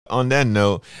on that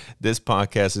note, this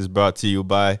podcast is brought to you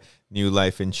by New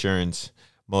Life Insurance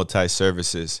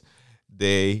Multi-Services.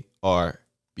 They are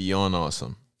beyond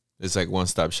awesome. It's like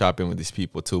one-stop shopping with these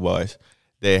people, too, boys.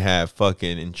 They have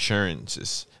fucking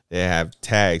insurances. They have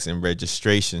tags and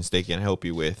registrations they can help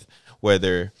you with,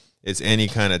 whether it's any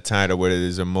kind of title, whether it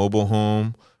is a mobile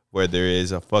home, whether it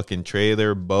is a fucking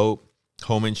trailer, boat,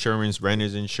 home insurance,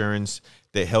 renter's insurance.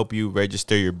 They help you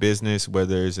register your business,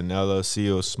 whether it's an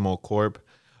LLC or small corp.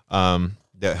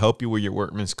 That help you with your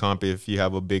workman's comp if you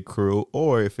have a big crew,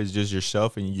 or if it's just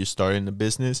yourself and you're starting a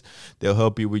business, they'll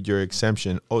help you with your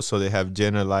exemption. Also, they have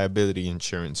general liability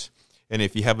insurance. And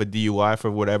if you have a DUI for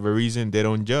whatever reason, they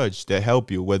don't judge. They help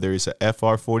you, whether it's a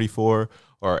FR44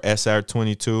 or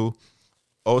SR22.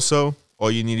 Also,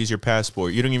 all you need is your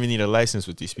passport. You don't even need a license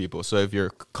with these people. So if your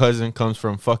cousin comes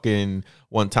from fucking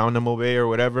Guantanamo Bay or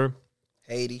whatever.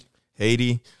 Haiti.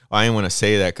 I didn't want to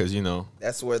say that because, you know.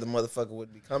 That's where the motherfucker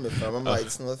would be coming from. I'm like,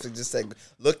 this motherfucker just said,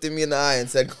 looked at me in the eye and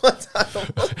said, Guantanamo.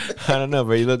 I don't know,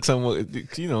 but he looks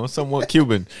somewhat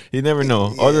Cuban. You never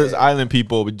know. Yeah. All those island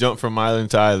people would jump from island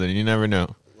to island. You never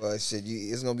know. Well, shit,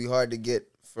 it's going to be hard to get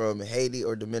from Haiti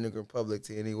or Dominican Republic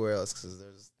to anywhere else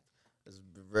because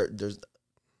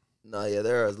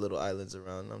there are little islands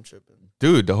around. I'm tripping.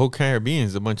 Dude, the whole Caribbean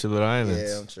is a bunch of little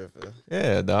islands. Yeah, I'm tripping.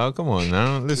 Yeah, dog, come on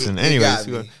now. Listen, anyways,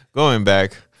 going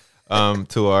back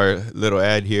to our little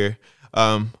ad here.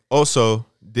 Also,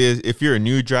 if you're a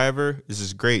new driver, this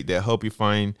is great. They'll help you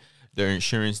find the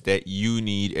insurance that you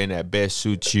need and that best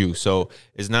suits you. So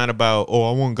it's not about,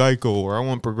 I want Geico or I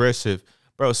want Progressive.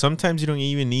 Bro, sometimes you don't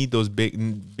even need those big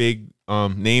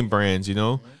name brands, you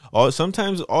know?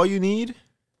 Sometimes all you need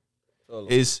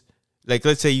is... Like,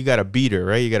 let's say you got a beater,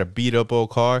 right? You got a beat up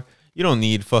old car. You don't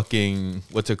need fucking,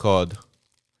 what's it called?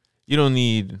 You don't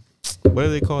need, what do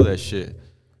they call that shit?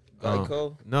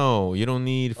 Geico? No, you don't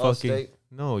need fucking, Allstate?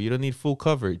 No, you don't need full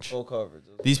coverage. Full coverage.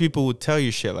 These people will tell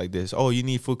you shit like this. Oh, you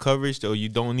need full coverage, or you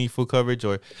don't need full coverage,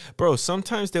 or, bro,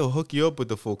 sometimes they'll hook you up with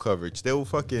the full coverage. They will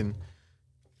fucking,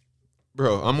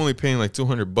 bro, I'm only paying like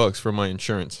 $200 for my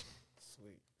insurance.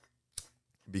 Sweet.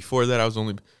 Before that, I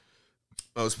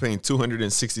was paying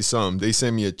 260 something. They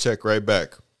sent me a check right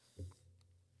back.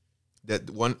 That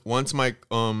once my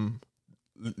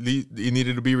it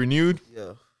needed to be renewed.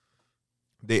 Yeah.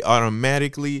 They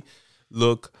automatically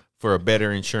look for a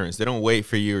better insurance. They don't wait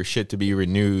for your shit to be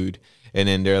renewed, and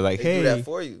then they're like, "Hey, do that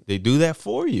for you." They do that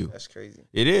for you. That's crazy.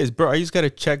 It is, bro. I just got a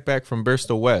check back from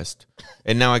Bristol West,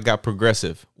 and now I got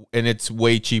Progressive, and it's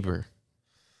way cheaper.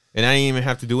 And I didn't even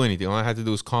have to do anything. All I had to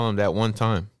do was call them that one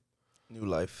time. New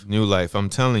life. I'm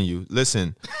telling you.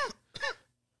 Listen,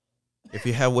 if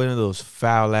you have one of those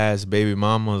foul-ass baby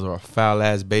mamas or a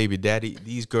foul-ass baby daddy,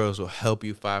 these girls will help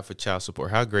you file for child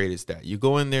support. How great is that? You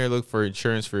go in there, look for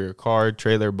insurance for your car,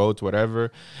 trailer, boats,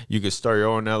 whatever. You can start your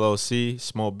own LLC,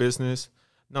 small business.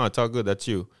 No, it's all good. That's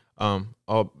you.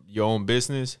 Your own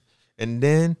business. And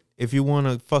then if you want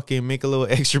to fucking make a little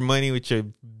extra money with your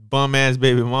bum-ass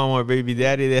baby mama or baby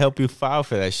daddy, they help you file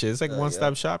for that shit. It's like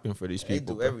one-stop shopping for these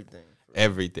people. They do everything.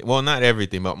 Everything. Well, not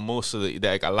everything, but most of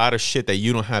like a lot of shit that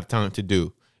you don't have time to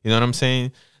do. You know what I'm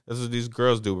saying? That's what these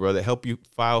girls do, bro. They help you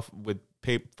file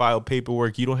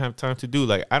paperwork you don't have time to do.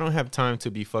 Like, I don't have time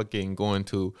to be fucking going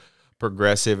to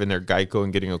Progressive and their Geico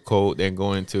and getting a quote, then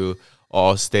going to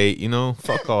Allstate. You know,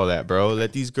 fuck all that, bro.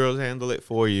 Let these girls handle it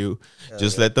for you.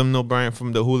 Just let them know Brian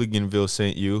from the Hooligan Ville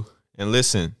sent you. And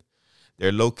listen,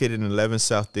 they're located in 11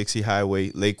 South Dixie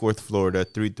Highway, Lake Worth, Florida,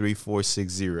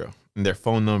 33460. And their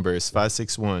phone number is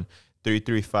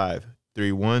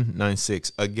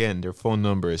 561-335-3196. Again, their phone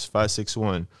number is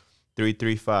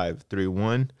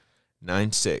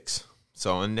 561-335-3196.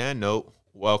 So on that note,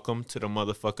 welcome to the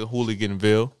motherfucking Hooligan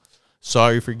Ville.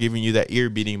 Sorry for giving you that ear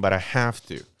beating, but I have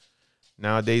to.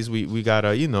 Nowadays, we gotta,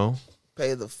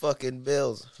 pay the fucking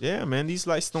bills. Yeah, man, these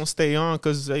lights don't stay on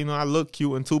because, I look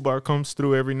cute and 2-bar comes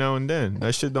through every now and then.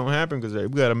 That shit don't happen because we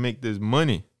gotta make this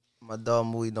money. My dog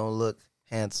Mui don't look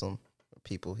handsome.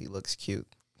 People, he looks cute.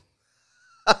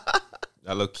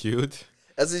 I look cute?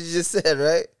 That's what you just said,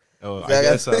 right? Oh, I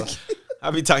guess so.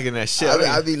 I be talking that shit.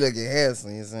 I be looking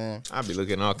handsome, you know what I'm saying? I be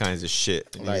looking all kinds of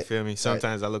shit. You feel me?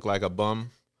 Sometimes I look like a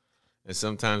bum, and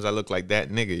sometimes I look like that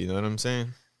nigga. You know what I'm saying?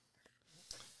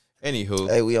 Anywho.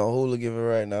 Hey, we on Hooligan Ville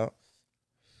right now.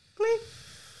 Click.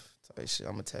 Sorry, shit,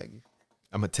 I'm going to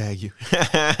tag you.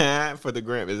 For the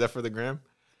gram. Is that for the gram?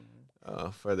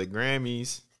 For the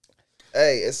Grammys.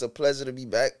 Hey, it's a pleasure to be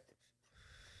back.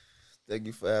 Thank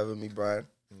you for having me, Brian.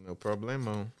 No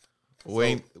problemo. We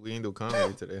ain't do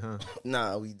comedy today, huh?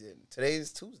 Nah, we didn't. Today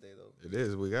is Tuesday, though. It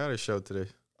is. We got a show today.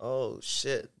 Oh,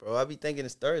 shit, bro. I be thinking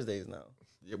it's Thursdays now.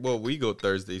 Yeah, well, we go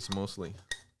Thursdays mostly.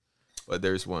 But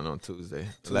there's one on Tuesday.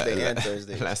 Tuesday and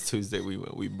Thursday. Last Tuesday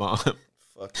we bombed.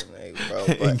 Fucking A, bro.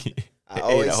 But I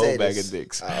always say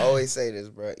this. I always say this,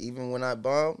 bro. Even when I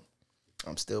bomb,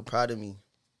 I'm still proud of me.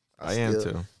 I am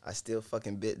too. I still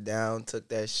fucking bit down, took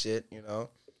that shit, you know.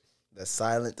 The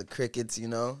silent, the crickets, you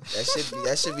know.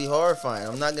 That should be horrifying.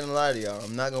 I'm not gonna lie to y'all.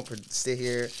 I'm not gonna sit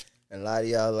here and lie to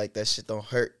y'all like that shit don't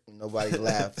hurt. Nobody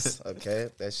laughs, okay?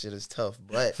 That shit is tough.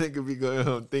 But nigga be going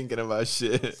home thinking about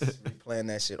shit. Replaying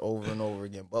that shit over and over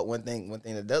again. But one thing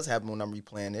that does happen when I'm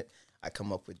replaying it, I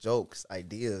come up with jokes,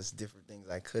 ideas, different things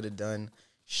I could have done,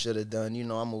 should have done. You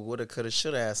know, I'm a woulda, coulda,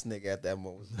 shoulda ass nigga at that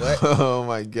moment. But oh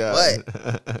my God.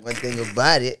 But one thing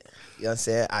about it, you know what I'm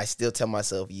saying? I still tell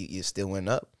myself, you still went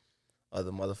up.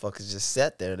 Other motherfuckers just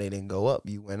sat there. They didn't go up.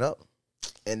 You went up.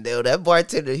 And though that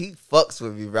bartender, he fucks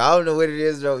with me, bro. I don't know what it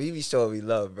is, bro. He be showing me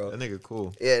love, bro. That nigga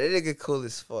cool. Yeah, that nigga cool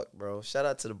as fuck, bro. Shout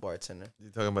out to the bartender. You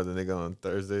talking about the nigga on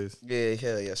Thursdays? Yeah,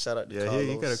 hell yeah. Shout out to Carlos.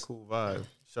 Yeah, he got a cool vibe.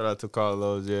 Shout out to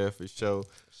Carlos, yeah, for sure.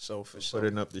 For sure.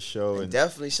 Putting up the show. And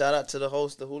definitely shout out to the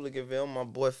host of Hooligan Ville, my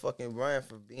boy fucking Brian,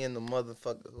 for being the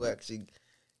motherfucker who actually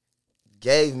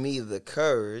gave me the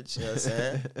courage, you know what I'm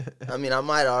saying? I mean, I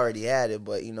might have already had it,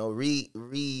 but, you know,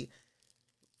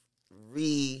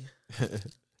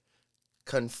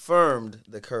 confirmed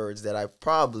the courage that I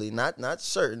probably, not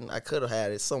certain, I could have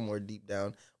had it somewhere deep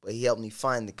down, but he helped me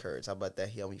find the courage. How about that?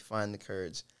 He helped me find the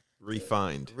courage.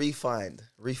 Refined. Refine.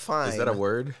 Is that a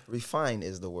word? Refine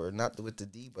is the word. Not with the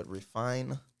D, but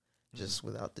refine. Just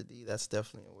without the D. That's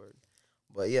definitely a word.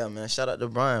 But yeah, man, shout out to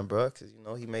Brian, bro, because, you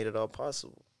know, he made it all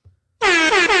possible.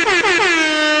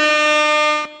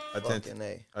 I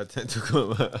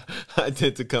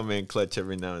tend to come in clutch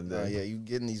every now and then. Yeah, you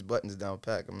getting these buttons down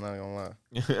pat. I'm not gonna lie.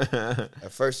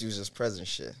 At first, you was just present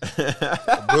shit.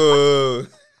 Boo.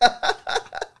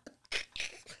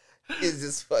 It's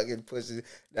just fucking pushing.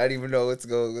 Not even know what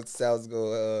sounds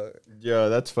go. Yo,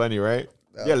 that's funny, right?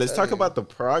 Yeah, let's talk about the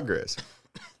progress.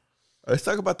 Let's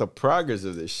talk about the progress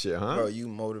of this shit, huh? Bro, you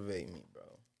motivate me, bro.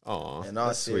 Oh, in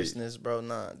all seriousness, sweet. Bro,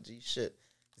 nah,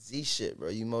 Z shit, bro.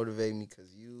 You motivate me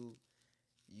because you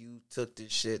took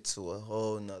this shit to a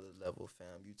whole nother level,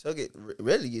 fam. You took it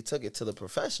to the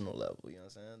professional level. You know what I'm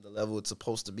saying? The level it's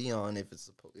supposed to be on. If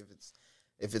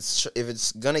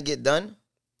it's gonna get done,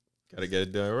 gotta get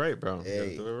it done right, bro. Hey.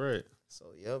 Gotta do it right. So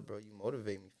yeah, bro, you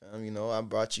motivate me, fam. You know, I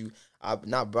brought it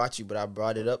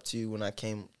up to you when I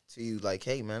came to you, like,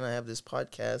 hey man, I have this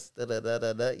podcast. You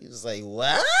was like,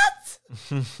 what?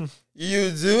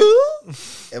 You do?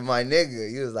 And my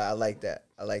nigga, you was like, I like that.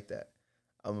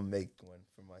 I'm gonna make one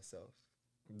for myself.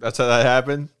 That's how that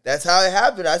happened? That's how it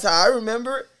happened. That's how I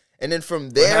remember it. And then from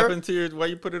there, what happened to why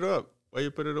you put it up? Why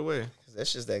you put it away?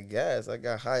 That's just that gas. I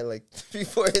got high like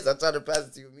 3-4 hits. I tried to pass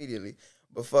it to you immediately.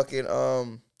 But fucking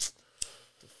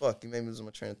you made me lose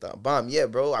my train of thought. Bomb, yeah,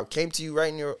 bro. I came to you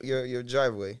right in your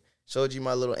driveway. Showed you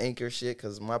my little Anchor shit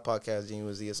because my podcast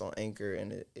Genuine Z is on Anchor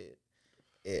and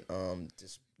it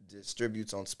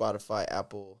distributes on Spotify,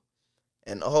 Apple,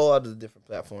 and a whole lot of different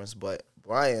platforms. But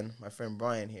Brian, my friend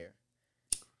Brian here,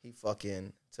 he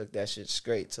fucking took that shit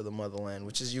straight to the motherland,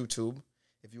 which is YouTube.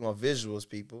 If you want visuals,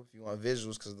 people,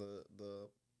 because the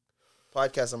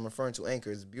podcast I'm referring to,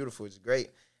 Anchor, is beautiful. It's great.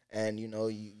 And, you know,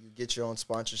 you get your own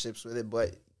sponsorships with it,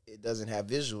 but it doesn't have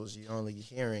visuals. You're only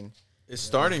hearing. It's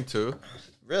starting to.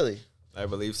 Really? I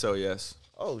believe so, yes.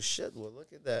 Oh, shit. Well,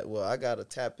 look at that. Well, I got to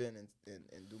tap in and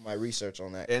do my research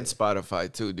on that. And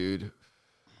Spotify, too, dude.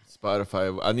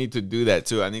 Spotify. I need to do that,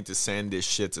 too. I need to send this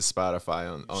shit to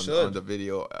Spotify on the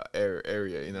video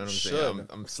area. You know what I'm saying?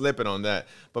 I'm slipping on that.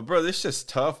 But, bro, this shit's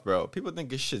tough, bro. People think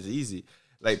this shit's easy.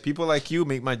 Like, people like you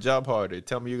make my job harder.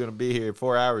 Tell me you're going to be here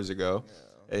 4 hours ago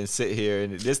and sit here.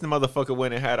 And this motherfucker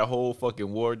went and had a whole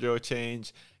fucking wardrobe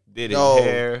change. Did his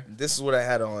hair. This is what I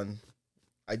had on.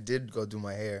 I did go do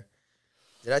my hair.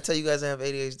 Did I tell you guys I have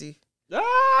ADHD?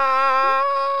 Ah!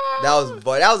 That was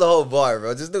a whole bar,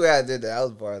 bro. Just the way I did that. That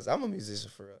was bars. I'm a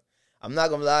musician for real. I'm not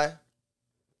gonna lie.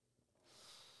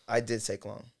 I did take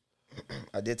long.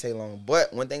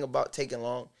 But one thing about taking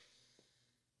long,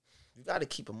 you gotta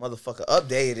keep a motherfucker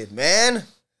updated, man.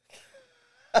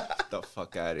 Get the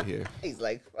fuck out of here. He's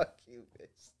like, fuck you,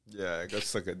 bitch. Yeah, go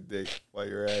suck a dick while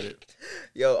you're at it.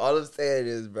 Yo, all I'm saying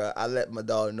is, bro, I let my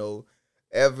dog know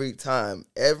every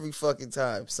fucking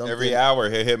time. Every hour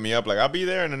he'll hit me up like, I'll be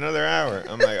there in another hour.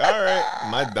 I'm like, all right.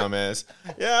 My dumb ass.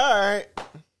 Yeah, all right.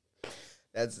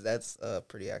 That's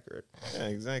pretty accurate. Yeah,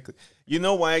 exactly. You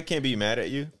know why I can't be mad at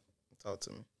you? Talk to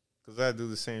me. Because I do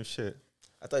the same shit.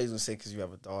 I thought you was going to say because you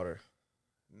have a daughter.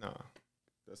 No.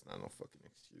 That's not no fucking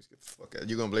excuse. Get the fuck out.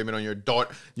 You're going to blame it on your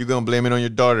daughter. You're going to blame it on your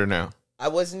daughter now. I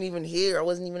wasn't even here. I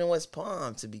wasn't even in West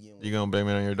Palm to begin with. You gonna blame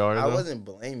it on your daughter? I though? wasn't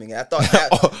blaming it. I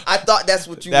thought that's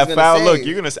what you that was foul gonna say. look.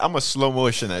 You're gonna. I'm a slow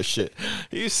motion that shit.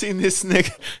 You seen this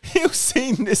nigga? You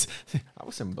seen this? I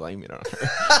wasn't blaming it on her.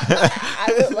 I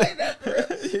didn't like that,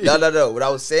 bro. No. What I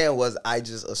was saying was I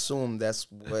just assumed that's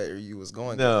where you was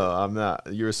going. No, I'm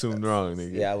not. You assumed wrong,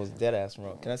 nigga. Yeah, I was dead ass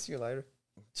wrong. Can I see your lighter?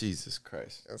 Jesus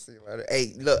Christ. I'll see you later.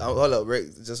 Hey, look, hold up, Rick.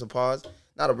 Just a pause.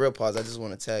 Not a real pause. I just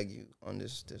want to tag you on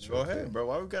this. Go ahead, bro.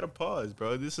 Why we gotta pause,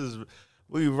 bro?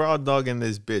 We raw dogging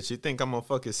this bitch. You think I'm gonna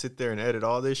fucking sit there and edit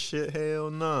all this shit? Hell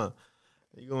nah.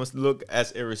 You gonna look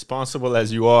as irresponsible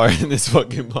as you are in this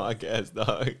fucking podcast,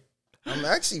 dog. I'm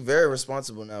actually very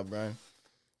responsible now, Brian.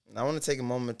 And I want to take a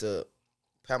moment to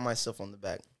pat myself on the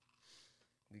back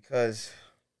because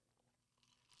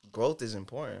growth is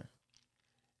important.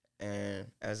 And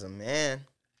as a man,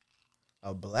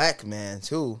 a black man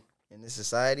too, in this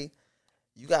society,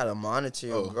 you gotta monitor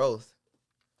your growth.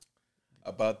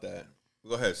 About that.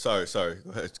 Go ahead. Sorry. Go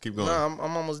ahead. Keep going. No,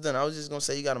 I'm almost done. I was just gonna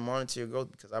say you gotta monitor your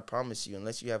growth because I promise you,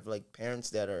 unless you have like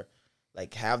parents that are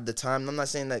like have the time. I'm not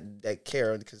saying that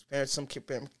care because some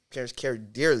parents care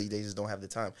dearly. They just don't have the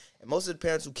time. And most of the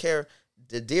parents who care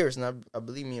the dearest, and I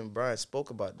believe me and Brian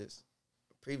spoke about this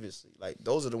previously. Like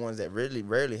those are the ones that really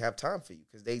rarely have time for you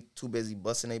because they too busy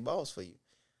busting their balls for you.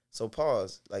 So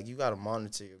pause. Like you gotta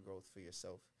monitor your growth for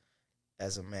yourself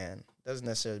as a man. Doesn't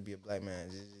necessarily be a black man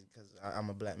because I'm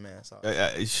a black man. So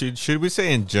should we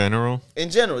say in general? In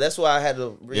general, that's why I had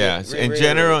to. In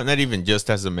general, not even just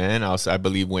as a man. I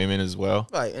believe women as well.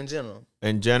 Right. In general.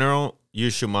 In general,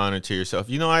 you should monitor yourself.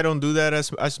 You know, I don't do that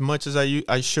as much as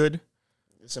I should.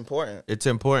 It's important. It's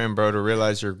important, bro, to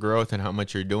realize your growth and how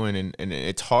much you're doing, and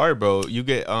it's hard, bro. You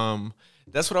get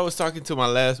That's what I was talking to my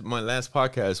last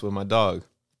podcast with my dog.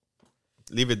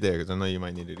 Leave it there because I know you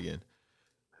might need it again.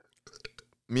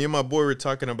 Me and my boy were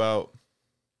talking about.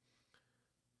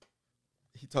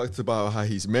 He talks about how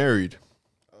he's married.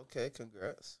 Okay,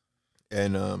 congrats.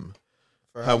 And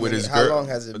how long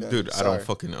has it been? Dude, I don't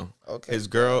fucking know. Okay. His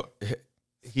girl,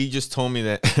 he just told me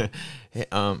that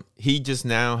he just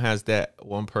now has that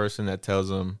one person that tells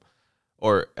him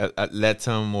or lets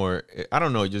him, or I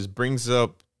don't know, just brings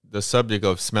up the subject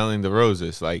of smelling the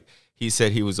roses. Like he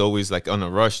said he was always like on a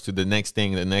rush to the next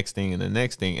thing, the next thing, and the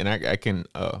next thing. And I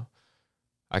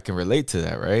can relate to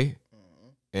that, right? Mm-hmm.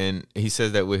 And he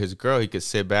says that with his girl, he could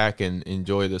sit back and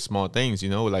enjoy the small things, you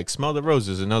know, like smell the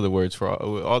roses, in other words, for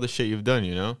all the shit you've done,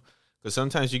 you know? Because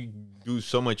sometimes you do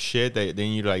so much shit that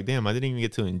then you're like, damn, I didn't even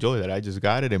get to enjoy that. I just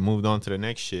got it and moved on to the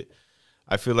next shit.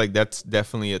 I feel like that's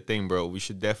definitely a thing, bro. We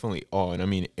should definitely all, and I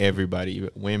mean everybody,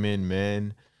 women,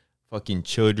 men, fucking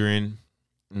children,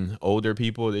 older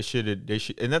people, they should,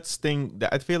 and that's the thing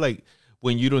that I feel like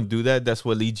when you don't do that, that's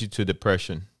what leads you to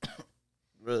depression.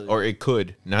 Really? Or it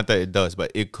could, not that it does,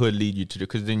 but it could lead you to,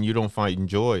 because then you don't find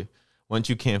joy. Once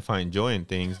you can't find joy in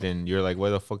things, then you're like, what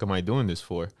the fuck am I doing this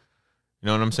for? You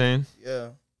know what I'm saying? Yeah,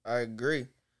 I agree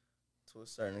to a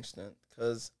certain extent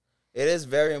because it is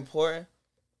very important,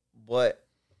 but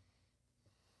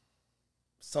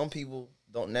some people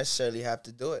don't necessarily have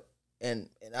to do it. And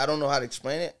I don't know how to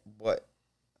explain it, but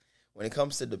when it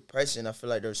comes to depression, I feel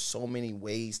like there's so many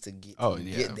ways to get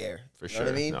there. For you sure. know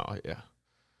what I mean? No, yeah.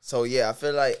 So yeah, I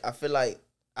feel like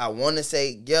I want to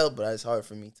say yeah, but it's hard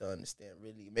for me to understand.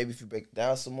 Really, maybe if you break it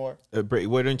down some more.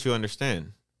 What don't you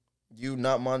understand? You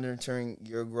not monitoring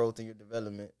your growth and your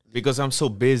development because I'm so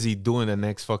busy doing the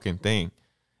next fucking thing.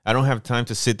 I don't have time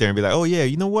to sit there and be like, oh yeah,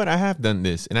 you know what? I have done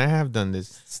this and I have done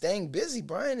this. Staying busy,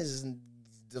 Brian, is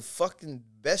the fucking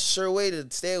best sure way to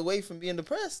stay away from being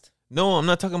depressed. No, I'm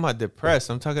not talking about depressed.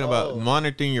 I'm talking about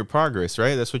monitoring your progress,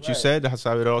 right? That's what you said. That's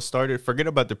how it all started. Forget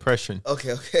about depression.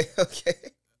 Okay.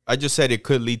 I just said it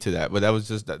could lead to that, but that was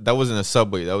just that wasn't a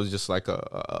subway. That was just like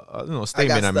a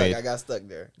statement I made. I got stuck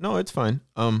there. No, it's fine.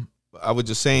 I was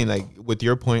just saying, like, with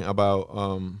your point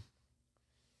about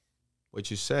what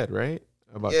you said, right?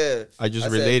 About I just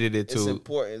related it to. It's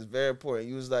important. It's very important.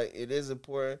 You was like, it is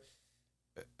important.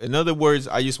 In other words,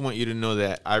 I just want you to know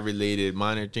that I related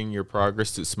monitoring your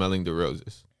progress to smelling the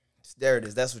roses. There it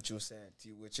is. That's what you were saying to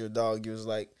you with your dog. You was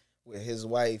like, with his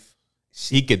wife.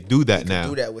 He could do that now.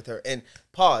 Do that with her. And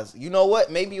pause. You know what?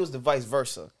 Maybe it was the vice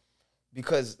versa.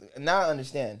 Because now I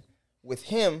understand. With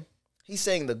him, he's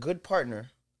saying the good partner,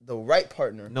 the right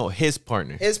partner. No, his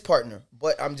partner. His partner.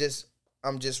 But I'm just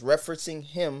referencing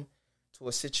him to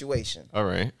a situation. All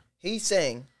right. He's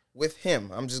saying with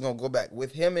him, I'm just going to go back.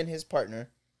 With him and his partner,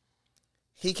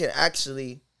 he can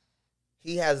actually,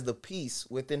 he has the peace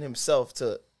within himself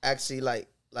to actually like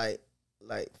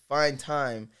find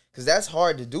time Because that's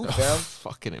hard to do, fam.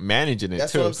 Fucking managing it,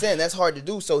 That's too. what I'm saying. That's hard to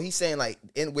do. So he's saying, like,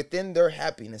 within their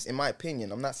happiness, in my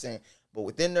opinion, I'm not saying, but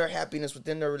within their happiness,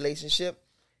 within their relationship,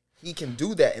 he can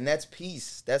do that, and that's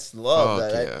peace. That's love.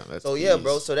 That's so peace. yeah,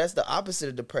 bro. So that's the opposite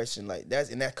of depression. Like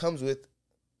that comes with,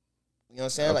 you know what I'm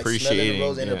saying, like smelling the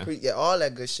rose and all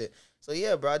that good shit. So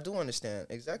yeah, bro, I do understand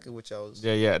exactly what y'all was.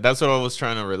 Yeah. That's what I was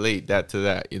trying to relate that to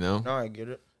that. You know. No, I get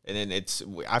it. And then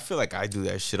I feel like I do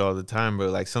that shit all the time, bro.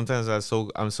 Like sometimes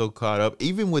I'm so caught up,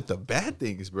 even with the bad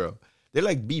things, bro. There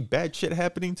like be bad shit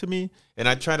happening to me, and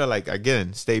I try to like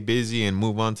again stay busy and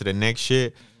move on to the next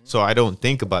shit, so I don't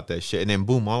think about that shit. And then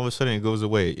boom, all of a sudden it goes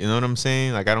away. You know what I'm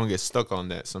saying? Like I don't get stuck on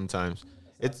that sometimes.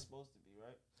 It's supposed to be,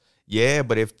 right? Yeah,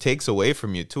 but if it takes away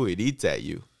from you too, it eats at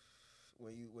you.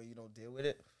 When you don't deal with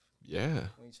it. Yeah.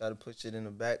 When you try to push it in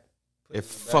the back. It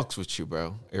fucks with you,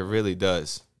 bro. It really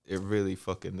does. It really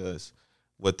fucking does.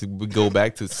 We go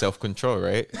back to self-control,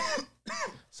 right?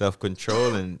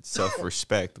 Self-control and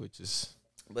self-respect, which is.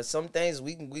 But some things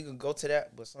we can go to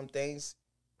that, but some things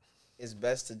it's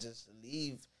best to just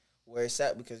leave where it's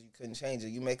at because you couldn't change it.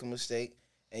 You make a mistake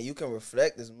and you can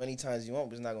reflect as many times as you want,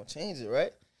 but it's not gonna change it,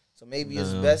 right? So maybe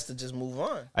it's best to just move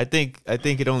on. I think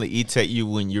it only eats at you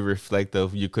when you reflect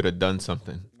of you could have done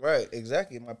something. Right,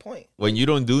 exactly. My point. When you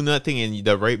don't do nothing and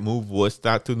the right move was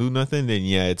not to do nothing, then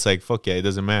yeah, it's like fuck yeah, it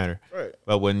doesn't matter. Right.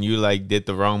 But when you like did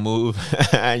the wrong move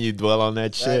and you dwell on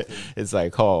that shit, it's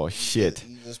like oh shit.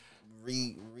 You just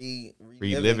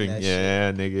reliving. That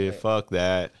yeah, shit. Nigga, right. Fuck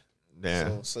that.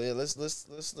 Yeah. So yeah, let's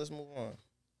move on.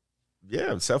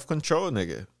 Yeah, self-control,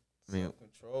 nigga. I mean,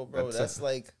 self-control, bro. That's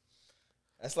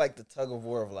like the tug of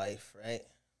war of life, right?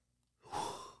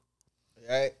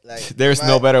 Right? Like there's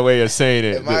no better way of saying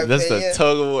it. That's opinion, the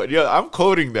tug of war. Yeah, I'm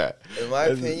quoting that. In my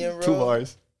opinion, bro, 2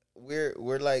 bars. We're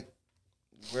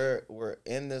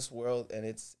in this world, and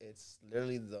it's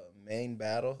literally the main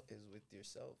battle is with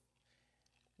yourself.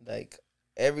 Like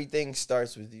everything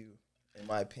starts with you, in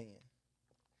my opinion.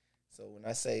 So when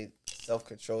I say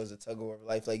self-control is a tug of war of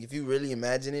life, like if you really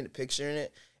imagine it, picturing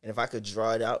it, and if I could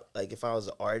draw it out, like if I was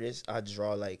an artist, I'd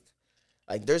draw like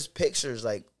there's pictures,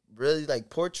 like really like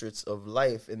portraits of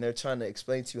life, and they're trying to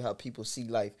explain to you how people see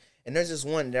life. And there's this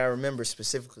one that I remember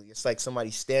specifically. It's like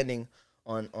somebody standing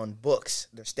on books.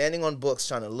 They're standing on books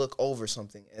trying to look over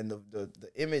something, and the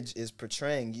image is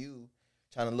portraying you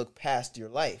trying to look past your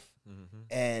life.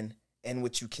 Mm-hmm. And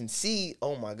what you can see,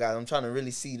 oh my God, I'm trying to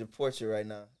really see the portrait right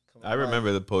now. I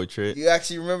remember the portrait. You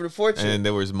actually remember the portrait? And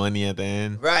there was money at the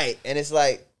end. Right. And it's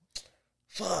like,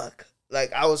 fuck.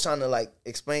 Like, I was trying to, like,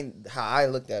 explain how I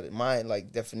looked at it. My,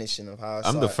 like, definition of how I saw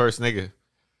it. I'm the first nigga.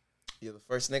 You're the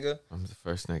first nigga? I'm the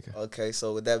first nigga. Okay,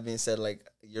 so with that being said, like,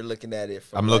 you're looking at it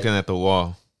from, I'm looking at the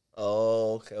wall.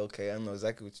 Oh, okay. I know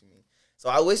exactly what you mean. So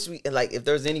I wish like, if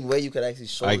there's any way you could actually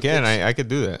show I could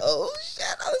do that. Oh, shit.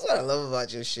 That's what I love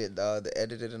about your shit, dog. The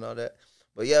edited and all that.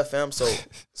 But yeah, fam, so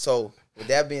with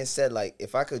that being said, like,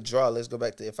 if I could draw, let's go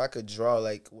back to, if I could draw,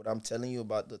 like, what I'm telling you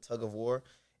about the tug of war,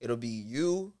 it'll be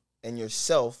you and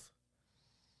yourself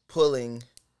pulling.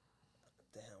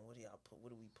 Damn,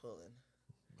 what are we pulling?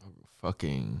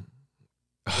 Fucking.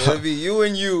 It'll be you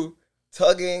and you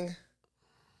tugging.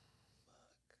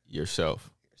 Yourself.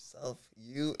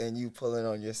 You and you pulling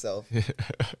on yourself.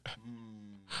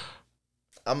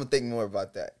 I'm gonna think more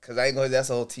about that because I ain't gonna. That's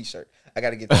a whole T-shirt. I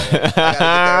gotta get that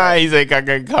right. He's like, I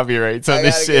got copyrights on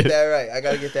this shit. I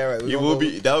gotta get that right.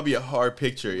 That would be a hard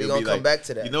picture. We're gonna come back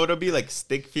to that. You know what it'll be like?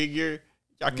 Stick figure.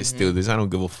 Y'all can steal this. I don't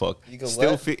give a fuck. You can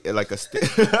still like a stick.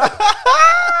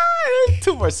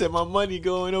 2 more said my money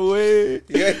going away.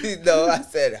 No, I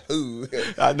said who.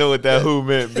 I know what that who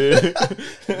meant, man.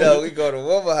 No, we go to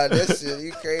war behind this shit.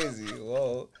 You crazy.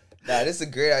 Whoa. Nah, this is a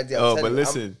great idea. But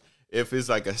listen, if it's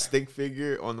like a stick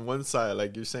figure on one side,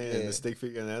 like you're saying, and the stick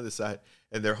figure on the other side,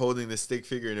 and they're holding the stick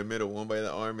figure in the middle, one by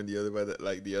the arm and the other by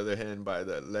the other hand by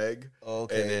the leg.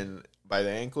 Okay. And then by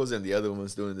the ankles, and the other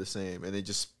one's doing the same, and they're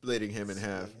just splitting him in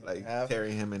half, like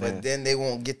tearing him in half. But then they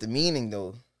won't get the meaning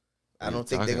though. I don't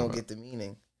think they're gonna get the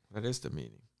meaning. What is the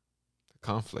meaning? The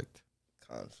conflict.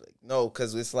 No,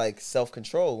 because it's like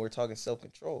self-control. We're talking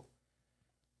self-control.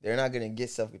 They're not gonna get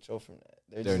self-control from that.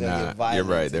 They're just gonna get violent.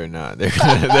 You're right. They're not. They're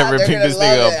ripping this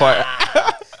nigga apart.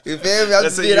 You feel me? I'm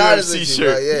just being honest with you,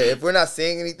 bro. Yeah. If we're not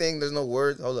saying anything, there's no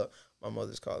words. Hold up, my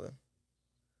mother's calling.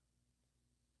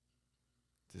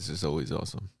 This is always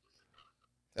awesome.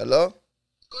 Hello.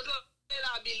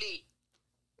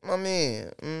 Mami,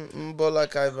 mbola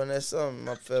kay Vanessa,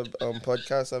 m'a fait un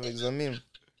podcast avec Zamim.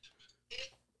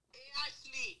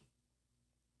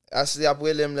 Ashley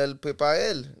apre lem lè prepare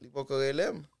el. Li pou kore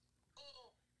lem.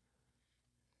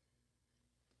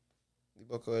 Li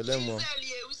pou kore lem, moi.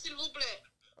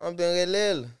 I'm doing it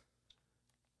little.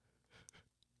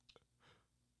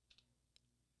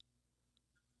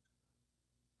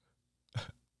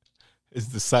 It's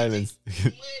the silence.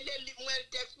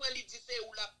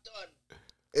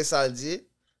 E sa l di?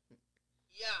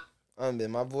 Ambe,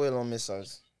 ma boy lon mesaj.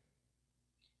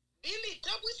 Billy,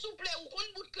 tabou souple ou kon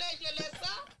bout kleje lè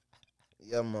sa?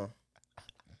 Yeah, man.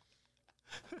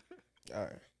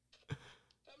 Alright.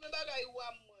 Kame bagay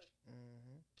wam mwen.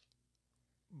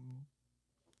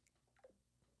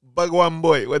 Bagwan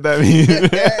boy. What that mean?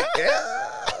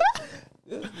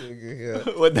 This nigga here.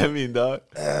 What that mean, dog?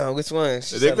 Which one?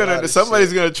 She said a lot of Somebody's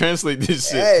shit. gonna translate this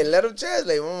shit. Hey, let him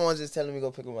translate. My mom was just telling me to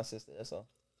go pick up my sister. That's all.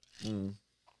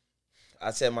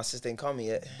 I said my sister ain't call me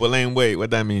yet. Bolain wait. What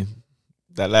that mean?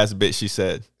 That last bit she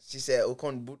said. She said,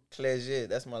 Ukon boot Clerget.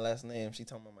 That's my last name. She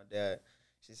told me my dad.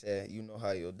 She said, you know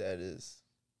how your dad is.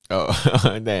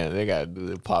 Oh, damn. They got to do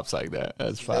the pops like that.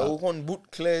 That's fine. Ukon boot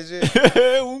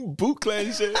Clerget. Boot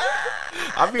clan shit.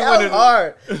 I be That was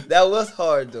hard. That was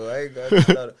hard, though. I ain't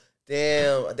got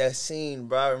damn, that scene,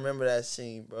 bro. I remember that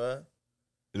scene, bro.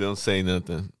 Don't say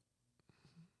nothing.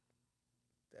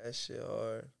 That shit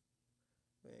hard.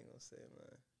 We ain't gonna say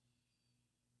nothing.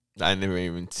 I never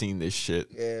even seen this shit.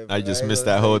 Yeah, bro, I just missed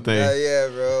that whole thing. Yeah,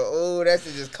 bro. Oh, that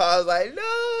shit just caused like,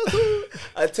 no.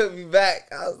 I took me back.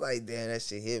 I was like, damn, that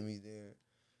shit hit me, dude.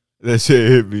 That shit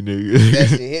hit me, nigga. That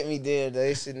shit hit me, dude.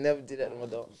 They should never do that to my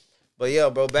dog. But yeah,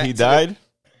 bro, back He to died?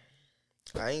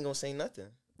 I ain't gonna say nothing.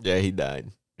 Yeah, he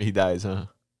died. He dies, huh?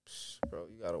 Bro,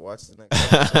 you gotta watch the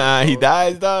next episode, He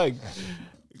dies, dog.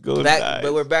 Go back,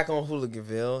 but we're back on Hooligan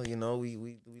Ville. You know,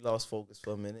 we lost focus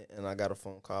for a minute, and I got a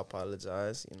phone call,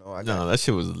 apologize. You know, No, that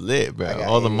shit was lit, bro. got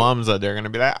All the hit. moms out there are gonna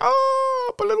be like, oh,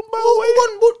 up a little boy.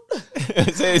 Ukon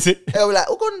boot. Say it. They were like,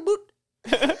 Ukon boot.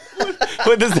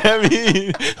 What does that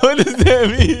mean? What does that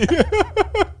mean?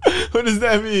 What does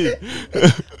that mean?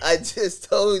 I just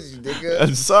told you, nigga.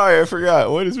 I'm sorry, I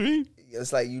forgot. What does it mean?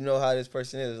 It's like, you know how this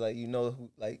person is. Like, you know who,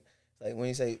 like when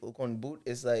you say Ukon boot,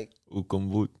 it's like Ukon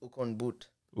boot. Ukon boot.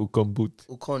 Ukon boot.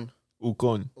 Ukon.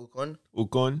 Ukon. Ukon.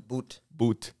 Ukon Boot.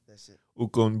 boot. That's it.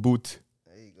 Ukon boot.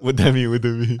 There you go. What that mean? What that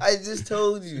mean? I just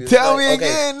told you. It's Tell like, me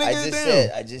okay, again,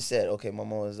 nigga. I just said, okay, my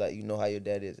mom was like, you know how your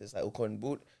dad is. It's like Ukon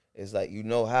boot. It's like, you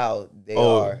know how they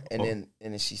are. And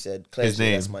then she said, His Clesley,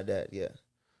 name. that's my dad. Yeah.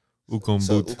 Ukon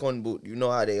So boot. Ukon boot. You know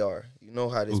how they are. You know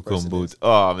how this Ukon person boot. is.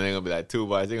 Oh, man, they're gonna be like 2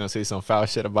 boys. They're gonna say some foul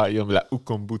shit about you and be like,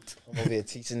 Ukon boot. I'm over here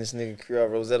teaching this nigga Creole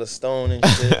Rosetta Stone and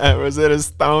shit. Rosetta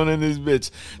Stone in this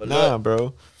bitch. But nah, look,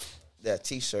 bro. that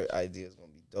t-shirt idea is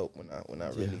gonna be dope when I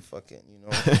really fucking, you know.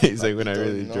 He's like, when I Papito,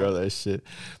 really you know? draw that shit.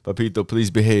 Papito, please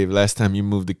behave. Last time you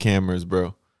moved the cameras,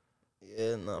 bro.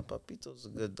 Yeah, nah, Papito's a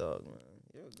good dog, man.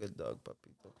 You're a good dog,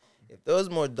 Papito. If there was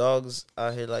more dogs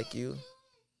out here like you,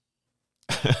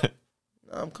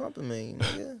 nah, I'm complimenting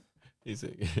you, nigga. He's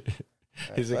like,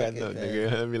 Fuck I it, know, man.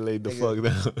 nigga. Let me lay the Nigga. fuck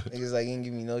down. Niggas like, you ain't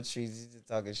give me no treats. You just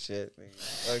talking shit, nigga.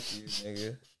 Fuck you,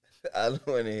 nigga. I don't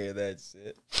want to hear that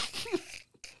shit.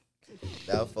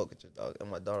 I'll fuck with your dog. And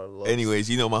my daughter loves. Anyways,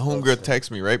 you know, my homegirl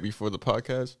texted me right before the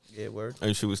podcast. Yeah, word.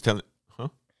 And she was telling,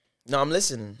 No, I'm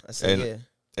listening. I said, And-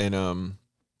 yeah. and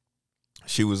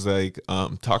she was like,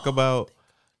 talk about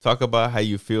how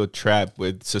you feel trapped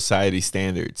with society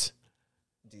standards.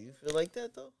 Do you feel like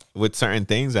that, though? With certain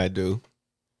things I do.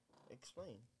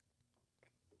 Explain.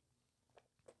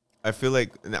 I feel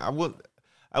like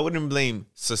I wouldn't blame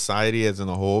society as in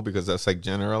a whole because that's like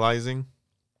generalizing.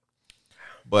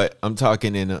 But I'm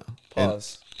talking in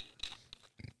Pause.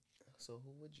 So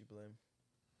who would you blame?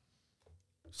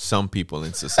 some people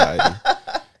in society.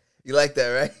 You like that,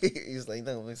 right? He's like,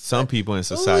 no. Some people in Who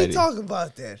society. we talking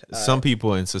about that? Some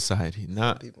people in society,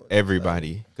 not people in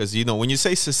everybody. Because, you know, when you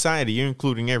say society, you're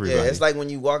including everybody. Yeah, it's like when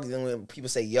you walk in, when people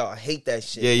say, "Yo, I hate that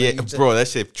shit." Yeah, When yeah, you just- bro, that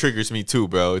shit triggers me too,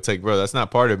 bro. It's like, bro, that's not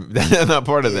part of that's not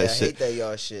part of yeah, that I shit. hate that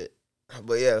y'all shit.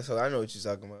 But yeah, so I know what you're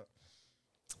talking about.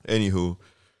 Anywho,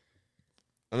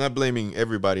 I'm not blaming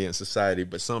everybody in society,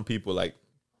 but some people, like,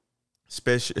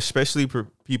 especially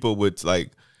people with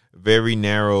like very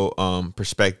narrow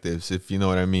perspectives, if you know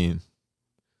what I mean.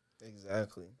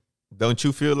 Exactly. Don't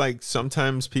you feel like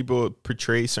sometimes people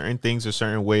portray certain things a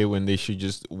certain way when they should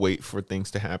just wait for things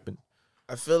to happen?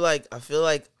 I feel like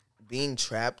being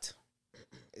trapped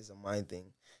is a mind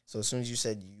thing. So as soon as you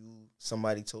said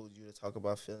somebody told you to talk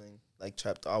about feeling like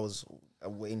trapped, I was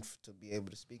waiting to be able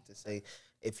to speak to say,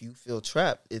 if you feel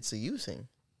trapped, it's a you thing.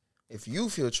 If you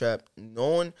feel trapped,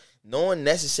 no one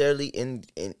necessarily in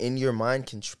your mind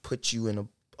can put you in a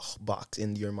box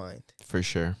in your mind. For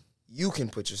sure. You can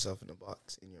put yourself in a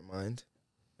box in your mind.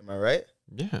 Am I right?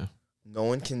 Yeah. No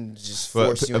one can just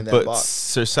force you in that but box.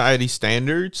 society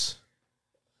standards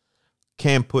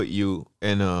can put you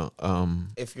in a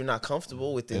if you're not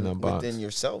comfortable in a box. within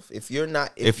yourself. If you're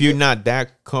not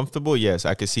that comfortable, yes,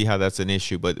 I can see how that's an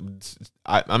issue. But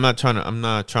I'm not trying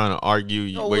to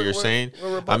argue what you're saying.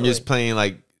 I'm just playing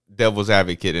like devil's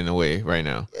advocate in a way right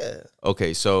now. Yeah.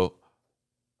 Okay, so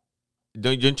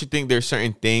don't you think there's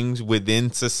certain things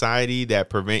within society that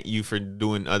prevent you from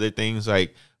doing other things?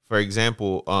 Like, for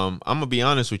example, I'm gonna be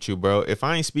honest with you, bro. If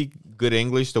I ain't speak good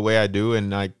English the way I do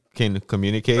and I can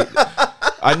communicate,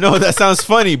 I know that sounds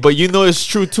funny, but you know it's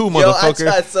true too, motherfucker. Yo,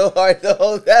 I tried so hard to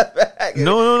hold that back.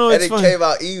 No, and it's it fine. Came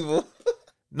out evil.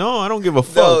 No, I don't give a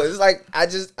fuck. No, it's like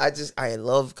I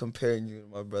love comparing you to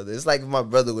my brother. It's like if my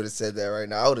brother would have said that right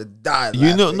now, I would have died.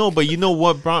 But you know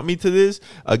what brought me to this?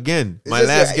 Again, my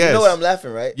last guess. You know what I'm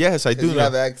laughing, right? Yes, I do you know.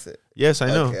 have an accent. Yes, I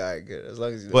know. Okay, all right, good. As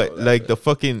long as you know. But like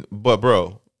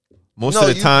bro, most of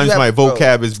the you times have- my bro,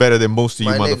 vocab is better than most of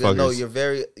you my nigga, motherfuckers. no,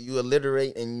 you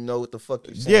illiterate and you know what the fuck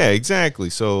you're saying. Yeah, exactly.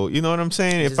 So you know what I'm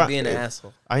saying? Just being an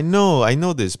asshole. I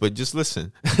know this, but just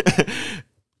listen.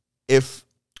 If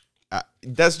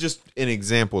that's just an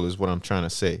example, is what I'm trying to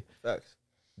say. Facts.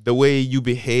 The way you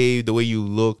behave, the way you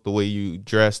look, the way you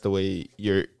dress, the way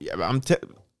you're,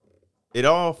 it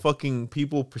all fucking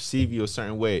people perceive you a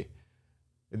certain way.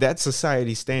 That's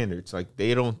society standards. Like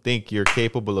they don't think you're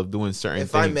capable of doing certain things.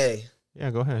 If I may.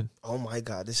 Yeah, go ahead. Oh my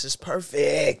God, this is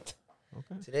perfect.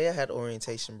 Okay. Today I had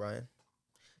orientation, Brian.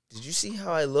 Did you see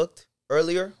how I looked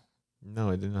earlier?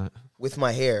 No, I did not. With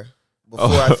my hair before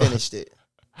I finished it.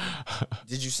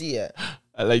 Did you see that?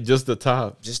 I like just the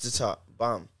top. Just the top.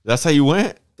 Bomb. That's how you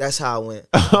went? That's how I went.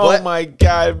 Oh But my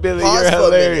God, Billy, pause you're for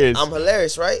a minute. hilarious. I'm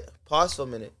hilarious, right? Pause for a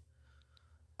minute.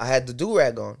 I had the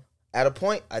do-rag on. At a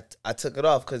point, I took it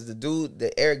off because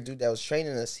the Eric dude that was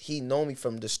training us, he know me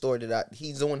from the store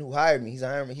he's the one who hired me. He's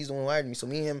the one who hired me. So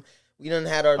me and him, we done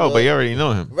had our but you already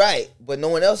know him. Right. But no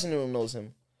one else in the room knows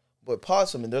him. But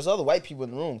pause for a minute. There's other white people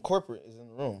in the room. Corporate is in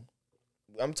the room.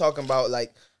 I'm talking about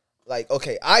like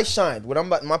okay, I shined.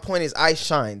 My point is I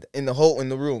shined in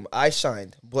the room. I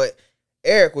shined. But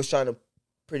Eric was trying to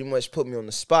pretty much put me on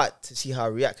the spot to see how I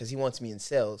react because he wants me in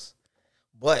sales.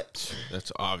 But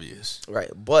that's obvious.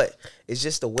 Right. But it's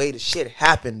just the way the shit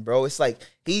happened, bro. It's like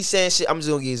he's saying shit. I'm just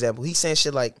gonna give you an example. He's saying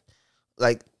shit like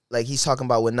he's talking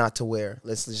about what not to wear.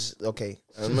 Let's just okay.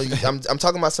 I'm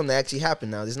talking about something that actually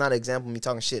happened now. This is not an example of me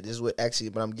talking shit. This is what actually,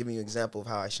 but I'm giving you an example of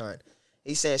how I shine.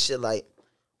 He's saying shit like,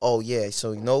 oh yeah,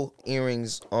 so no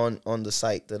earrings on the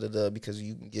site, because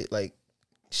you can get like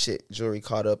shit jewelry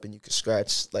caught up and you can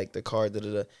scratch like the card,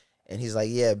 And he's like,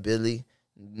 yeah, Billy,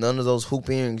 none of those hoop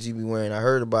earrings you be wearing. I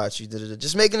heard about you,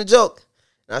 just making a joke.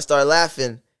 And I started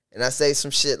laughing and I say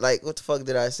some shit like, what the fuck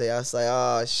did I say? I was like,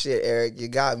 oh shit, Eric, you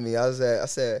got me. I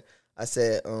said,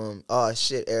 oh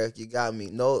shit, Eric, you got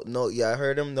me. No, yeah, I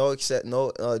heard him. No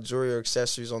jewelry or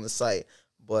accessories on the site,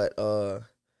 but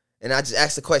and I just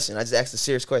asked the question. I just asked a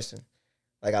serious question.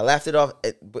 Like I laughed it off,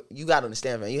 but you gotta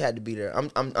understand, man. You had to be there.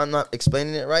 I'm not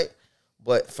explaining it right,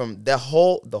 but from the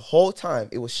whole time,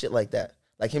 it was shit like that.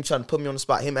 Like him trying to put me on the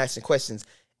spot, him asking questions,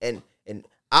 and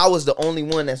I was the only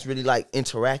one that's really like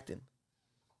interacting.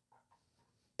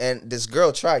 And this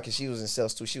girl tried because she was in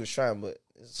sales too. She was trying, but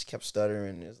she kept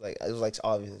stuttering. It was like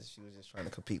obvious she was just trying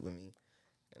to compete with me.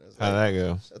 And it was How'd that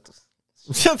go?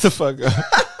 Shut the fuck up.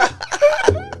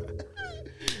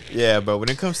 Yeah, but when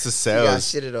it comes to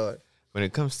sales, you got shitted on. When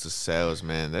it comes to sales,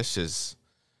 man, that's just,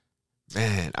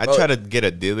 man. I Bro, try to get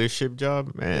a dealership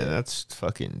job, man. That's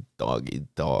fucking dog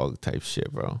eat dog type shit,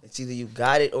 bro. It's either you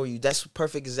got it or you. That's a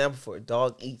perfect example for it.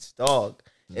 Dog eats dog.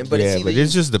 But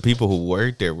it's just the people who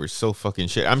work there were so fucking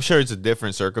shit. I'm sure it's a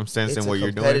different circumstance than what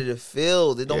you're doing. It's a competitive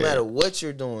field. It don't matter what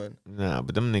you're doing. Nah,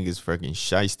 but them niggas fucking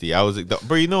shiesty. I was like,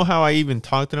 bro, you know how I even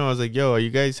talked to them? I was like, yo, are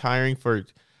you guys hiring for?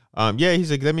 Yeah. He's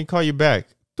like, let me call you back.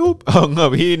 Doop. Oh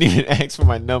no, he didn't even ask for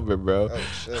my number, bro. Oh,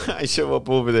 shit. I show up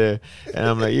over there and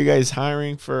I'm like, you guys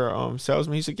hiring for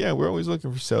salesmen? He's like, yeah, we're always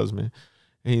looking for salesmen.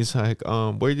 And he's like,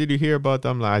 where did you hear about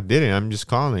them? I'm like, I didn't. I'm just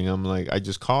calling. I'm like, I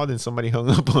just called and somebody hung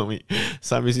up on me.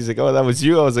 So he's like, oh, that was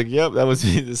you? I was like, yep, that was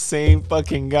me. The same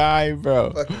fucking guy,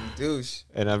 bro. Fucking douche.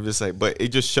 And I'm just like, but it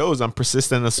just shows I'm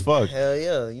persistent as fuck. Hell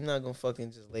yeah. You're not going to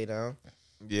fucking just lay down.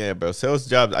 Yeah, bro. Sales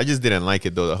jobs, I just didn't like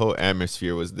it, though. The whole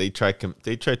atmosphere was, they tried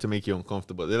to make you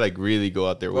uncomfortable. They, like, really go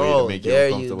out their way to make you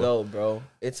uncomfortable. There you go, bro.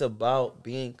 It's about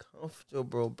being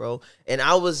comfortable, bro. And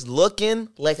I was looking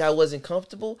like I wasn't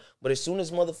comfortable, but as soon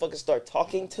as motherfuckers start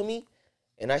talking to me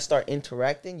and I start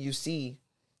interacting, you see,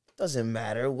 it doesn't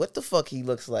matter what the fuck he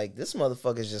looks like. This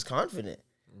motherfucker's just confident.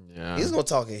 Yeah. He's going to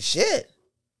talk his shit.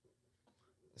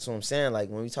 That's what I'm saying. Like,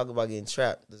 when we talk about getting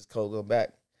trapped, this code go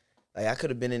back. Like, I could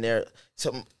have been in there.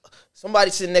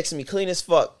 Somebody sitting next to me, clean as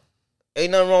fuck.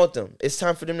 Ain't nothing wrong with them. It's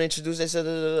time for them to introduce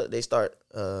themselves. They start,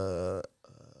 what's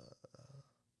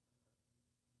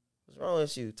wrong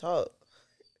with you? Talk.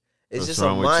 It's What's just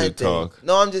wrong a with mind you? thing. Talk.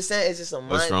 No, I'm just saying it's just a mind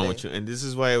thing. What's wrong with you? And this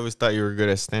is why I always thought you were good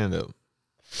at stand up.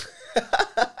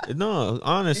 No,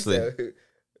 honestly.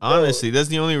 Honestly, that's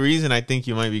the only reason I think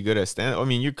you might be good at stand up. I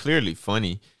mean, you're clearly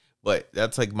funny, but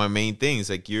that's like my main thing. It's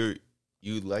like you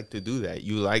like to do that.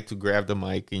 You like to grab the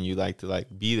mic and you like to like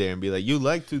be there and be like, you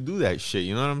like to do that shit.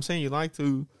 You know what I'm saying? You like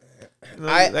to,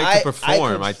 to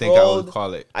perform. I think I would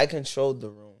call it. I controlled the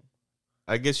room.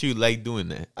 I guess you like doing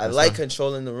that. I like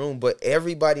controlling the room, but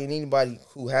everybody and anybody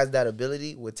who has that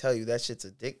ability would tell you that shit's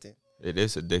addicting. It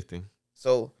is addicting.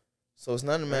 So it's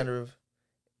not a matter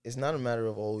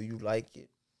of, oh, you like it.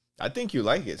 I think you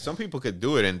like it. Some people could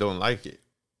do it and don't like it.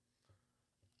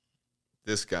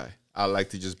 This guy, I like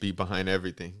to just be behind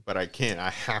everything, but I can't. I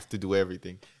have to do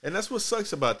everything. And that's what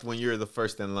sucks about when you're the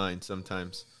first in line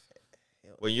sometimes.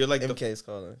 When you're like MK's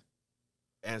calling.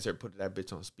 Answer, put that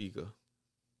bitch on speaker.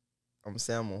 I'm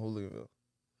Sam on Hooligan Ville.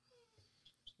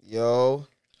 Yo.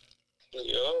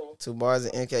 2 bars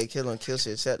of MK kill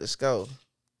shit. Check the score.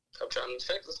 I'm trying to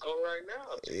check the score right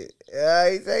now.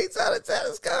 Yeah, he's trying to check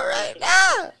the score right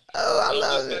now. Oh, I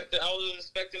love it. I was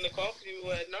expecting the call for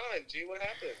you at 9. G, what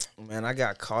happened? Man, I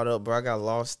got caught up, bro. I got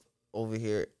lost over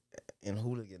here in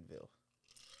Hooligan Ville.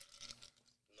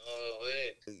 No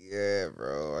way. Yeah,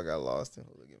 bro. I got lost in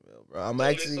Hooligan Ville, bro. I'm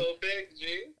It's actually. only so big,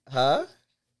 G. Huh?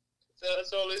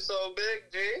 It's only so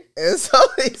big, G. It's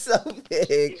only so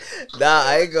big. Nah,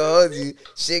 I ain't gonna hold you.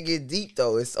 Shit get deep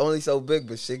though. It's only so big,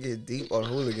 but shit get deep on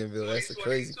Hooliganville. That's the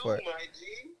crazy part. My G.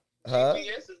 Huh?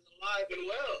 GPS is alive and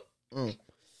well.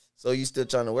 So you still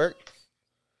trying to work?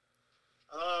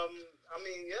 I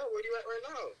mean, yeah. Where you at right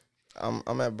now?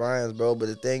 I'm at Brian's, bro. But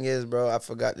the thing is, bro, I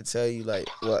forgot to tell you. Like,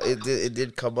 well, it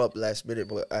did come up last minute,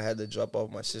 but I had to drop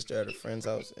off my sister at a friend's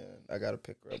house, and I gotta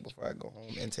pick her up before I go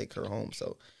home and take her home.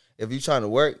 So if you trying to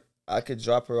work, I could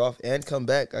drop her off and come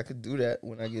back. I could do that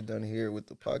when I get done here with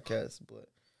the podcast, but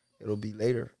it'll be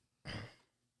later.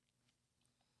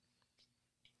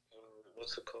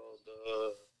 What's it called?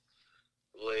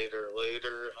 Later,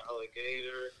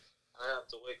 alligator. I have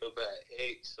to wake up at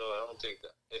 8, so I don't think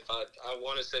that if I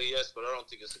want to say yes, but I don't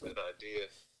think it's a good idea.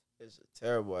 It's a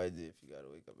terrible idea if you gotta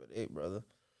wake up at 8, brother.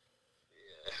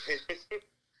 Yeah.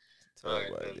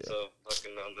 Terrible All right, idea. so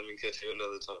fucking let me catch you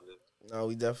another time. Then. No,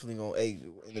 we definitely gonna. Hey,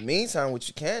 in the meantime, what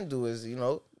you can do is, you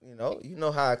know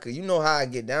how I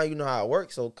get down. You know how I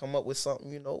work. So come up with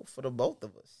something, for the both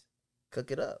of us.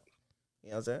 Cook it up. You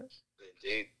know what I'm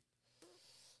saying?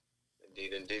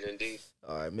 Indeed.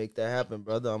 All right, make that happen,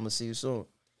 brother. I'm gonna see you soon.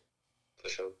 For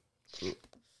sure.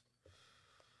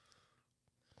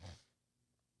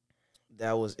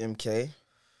 That was MK.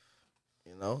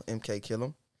 MK kill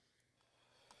him.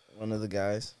 One of the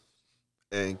guys.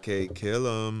 NK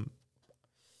kill him.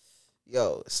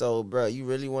 Yo, so bro, you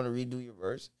really want to redo your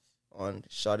verse on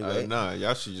Shawty Way? Nah,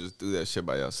 y'all should just do that shit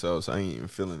by yourselves. I ain't even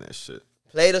feeling that shit.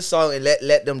 Play the song and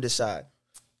let them decide.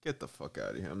 Get the fuck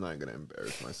out of here. I'm not gonna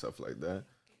embarrass myself like that.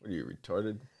 What are you,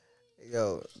 retarded?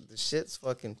 Yo, the shit's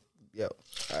fucking. Yo,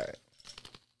 all right.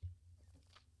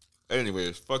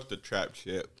 Anyways, fuck the trap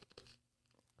shit.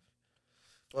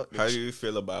 How do you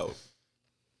feel about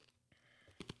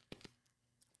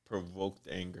provoked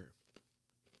anger?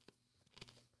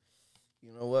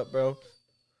 You know what, bro?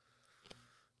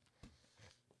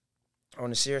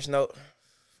 On a serious note,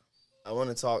 I want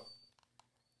to talk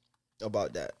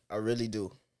about that. I really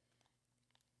do.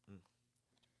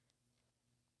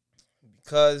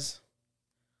 Because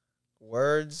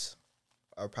words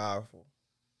are powerful.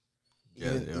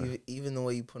 Even the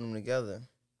way you put them together.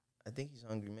 I think he's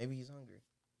hungry. Maybe he's hungry.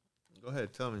 Go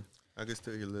ahead, tell me. I can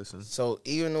still hear listen. So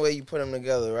even the way you put them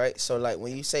together, right? So like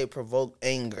when you say provoke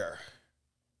anger,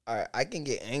 all right, I can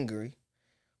get angry,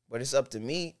 but it's up to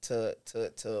me to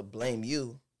blame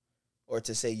you or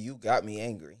to say you got me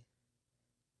angry.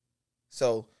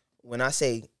 So when I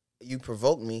say you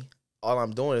provoke me, all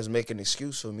I'm doing is making an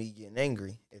excuse for me getting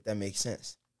angry, if that makes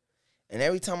sense. And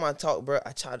every time I talk, bro,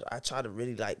 I try to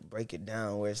really like break it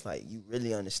down where it's like you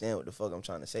really understand what the fuck I'm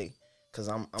trying to say. Cause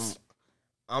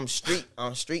I'm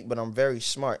street, but I'm very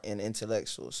smart and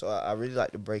intellectual. So I really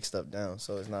like to break stuff down.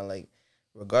 So it's not like,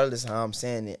 regardless of how I'm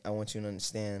saying it, I want you to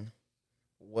understand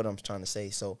what I'm trying to say.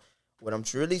 So what I'm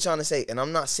really trying to say, and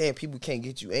I'm not saying people can't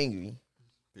get you angry.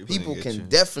 People can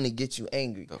definitely get you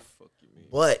angry. The fuck you mean?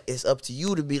 But it's up to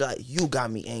you to be like, you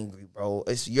got me angry, bro.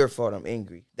 It's your fault I'm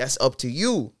angry. That's up to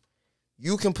you.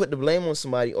 You can put the blame on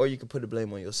somebody or you can put the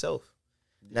blame on yourself.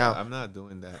 Now, I'm not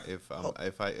doing that.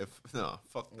 No,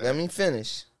 fuck that. Let me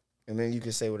finish, and then you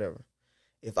can say whatever.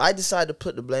 If I decide to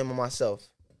put the blame on myself,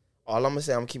 all I'm gonna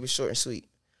say, I'm gonna keep it short and sweet.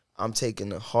 I'm taking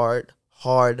the hard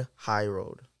high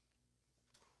road.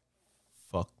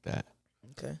 Fuck that.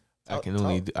 Okay. I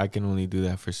can only do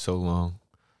that for so long.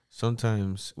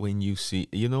 Sometimes when you see,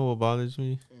 you know what bothers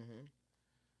me? Mm-hmm.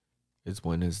 It's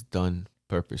when it's done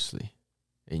purposely,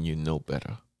 and you know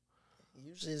better.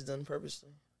 Usually it's done purposely.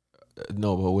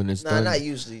 No, but when it's done, not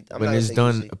usually. When it's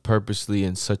done purposely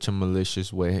in such a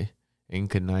malicious way, in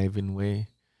conniving way,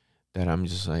 that I'm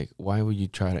just like, why would you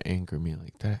try to anger me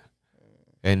like that?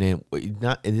 And then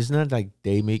it's not like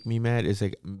they make me mad. It's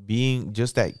like being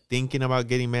just like thinking about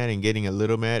getting mad and getting a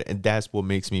little mad, and that's what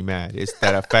makes me mad. It's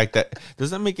that fact that does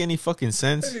that make any fucking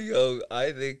sense? Yo,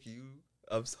 I think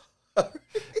I'm sorry.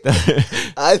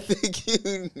 I think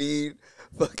you need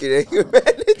fucking anger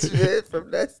management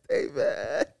from that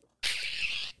statement.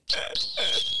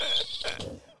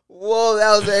 Whoa,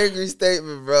 that was an angry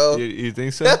statement, bro. You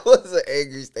think so? That was an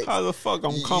angry statement. How the fuck?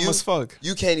 I'm calm as fuck.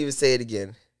 You can't even say it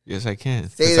again. Yes, I can.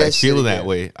 Say that I feel shit that again.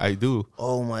 way. I do.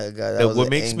 Oh my god, that was what an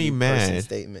makes me angry mad?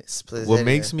 Statement. What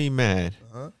makes me mad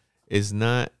Uh-huh. is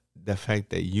not the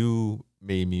fact that you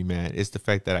made me mad. It's the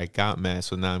fact that I got mad,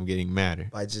 so now I'm getting madder.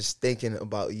 By just thinking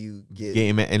about you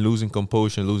getting mad and losing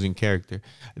composure, losing character.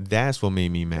 That's what made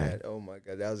me mad. Oh my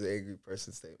god, that was an angry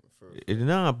person statement. For real.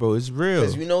 Nah, bro, it's real.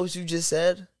 Because you know what you just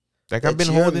said? Like that I've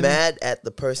been you're holding. Mad at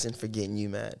the person for getting you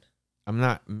mad. I'm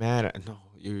not mad at. No,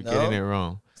 you're getting it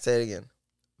wrong. Say it again.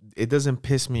 It doesn't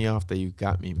piss me off that you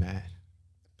got me mad.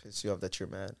 Piss you off that you're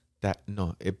mad.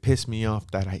 It pissed me off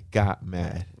that I got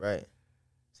mad. Right.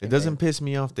 It doesn't piss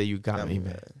me off that you got me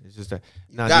mad. It's just that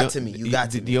you got to me.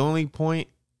 The only point,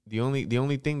 the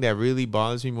only thing that really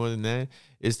bothers me more than that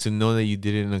is to know that you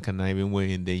did it in a conniving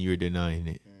way and then you're denying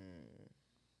it.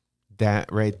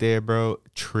 That right there, bro,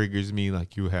 triggers me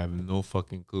like you have no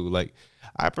fucking clue. Like,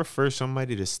 I prefer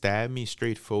somebody to stab me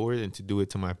straight forward than to do it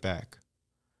to my back.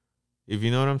 If you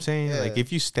know what I'm saying? Yeah. Like,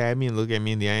 if you stab me and look at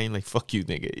me in the eye and like, fuck you,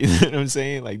 nigga. You know what I'm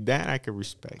saying? Like, that I can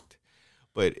respect.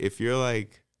 But if you're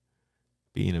like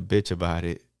being a bitch about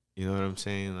it, you know what I'm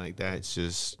saying? Like, that's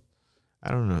just, I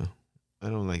don't know. I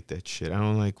don't like that shit. I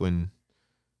don't like when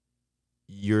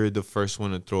you're the first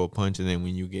one to throw a punch and then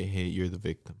when you get hit, you're the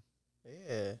victim.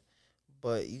 Yeah.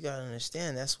 But you gotta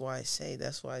understand, that's why I say,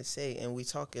 and we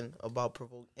talking about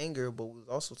provoked anger, but we was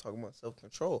also talking about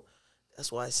self-control.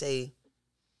 That's why I say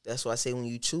when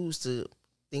you choose to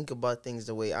think about things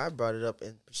the way I brought it up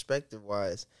and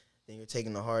perspective-wise, then you're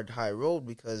taking the high road,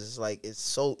 because it's like, it's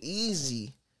so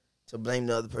easy to blame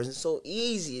the other person. It's so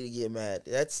easy to get mad.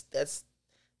 That's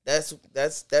the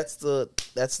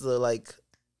like,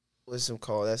 what's it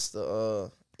called? That's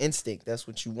the instinct. That's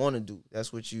what you want to do.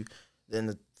 That's what you, then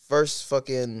the first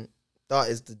fucking thought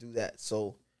is to do that.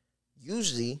 So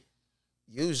usually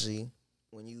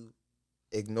when you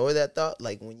ignore that thought,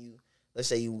 like when you, let's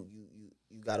say you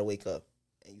gotta wake up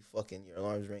and you fucking, your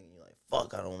alarm's ringing, you're like,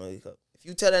 fuck, I don't want to wake up. If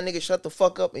you tell that nigga shut the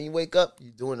fuck up and you wake up,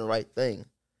 you're doing the right thing.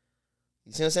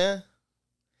 You see what I'm saying?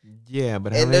 Yeah,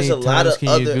 but how many times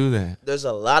can you do that? There's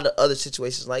a lot of other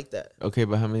situations like that. Okay,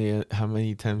 but how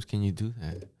many times can you do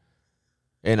that?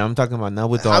 And I'm talking about not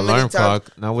with the alarm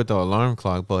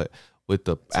clock, but with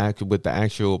the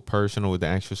actual person, or with the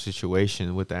actual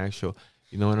situation, with the actual,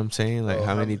 you know what I'm saying? Like,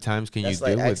 how many times can you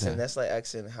deal with that? That's like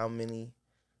asking how many.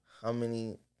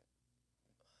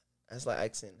 That's like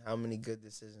asking how many good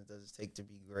decisions does it take to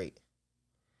be great,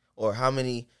 or how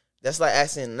many. That's like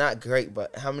asking not great,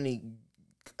 but how many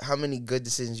good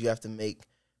decisions you have to make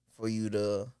for you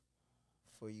to.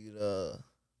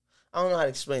 I don't know how to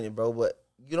explain it, bro, but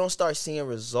you don't start seeing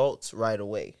results right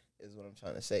away, is what I'm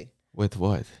trying to say. With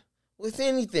what? With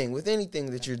anything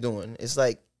that you're doing. It's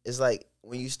like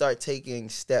when you start taking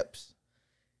steps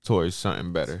towards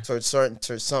something better. Towards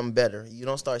something better. You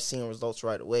don't start seeing results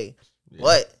right away. Yeah.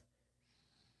 But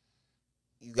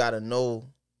you gotta know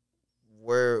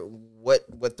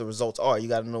what the results are. You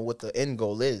gotta know what the end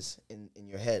goal is in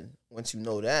your head. Once you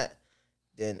know that,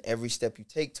 then every step you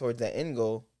take towards that end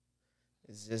goal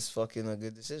is just fucking a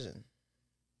good decision.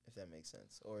 If that makes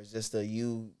sense. Or it's just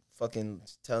you fucking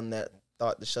telling that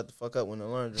thought to shut the fuck up when the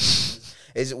alarm rings.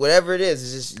 It's whatever it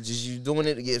is, it's just you doing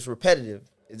it, it gets repetitive.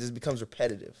 It just becomes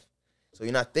repetitive. So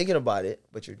you're not thinking about it,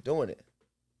 but you're doing it.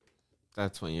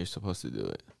 That's when you're supposed to do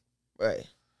it. Right.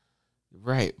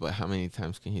 Right, but how many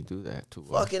times can you do that?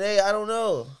 Fucking A, I don't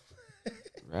know.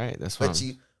 Right, that's what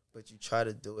But you try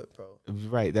to do it, bro.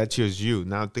 Right, that's just you.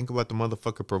 Now think about the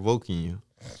motherfucker provoking you.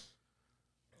 Oh,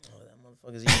 that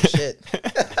motherfucker's eating shit.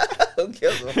 Who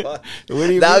gives a fuck? What do you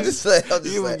mean? I'm just playing.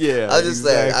 Yeah, I'm just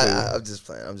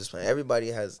playing. I'm just playing. Everybody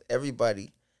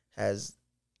has,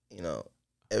 you know,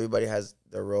 everybody has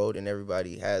their road, and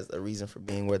everybody has a reason for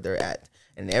being where they're at,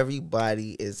 and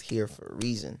everybody is here for a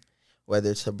reason,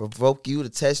 whether it's to provoke you, to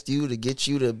test you, to get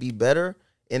you to be better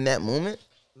in that moment,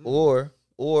 or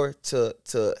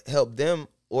to help them,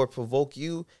 or provoke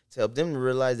you to help them to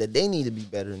realize that they need to be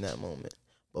better in that moment.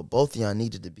 But both of y'all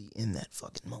needed to be in that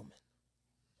fucking moment.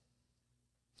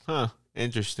 Huh.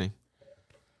 Interesting.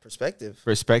 Perspective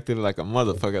Like a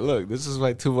motherfucker. Look, this is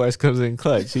why Two Boys comes in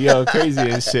clutch. He all crazy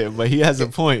and shit, but he has a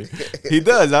point. He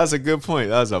does. That's a good point.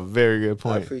 That was a very good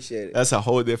point. I appreciate it. That's a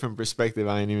whole different perspective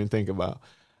I didn't even think about.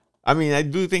 I mean, I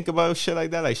do think about shit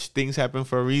like that. Like, things happen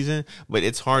for a reason, but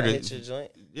it's harder. Can I hit your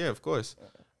joint? Yeah, of course.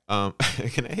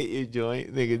 Can I hit your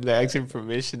joint? Nigga, asking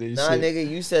permission and nah, shit. Nah, nigga,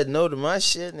 you said no to my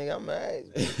shit, nigga. I'm alright.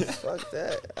 Fuck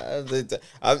that.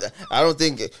 I don't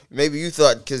think, maybe you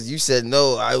thought because you said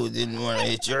no, I didn't want to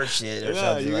hit your shit or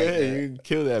something like that. You can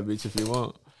kill that bitch if you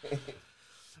want.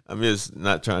 I'm just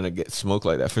not trying to get smoke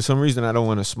like that. For some reason, I don't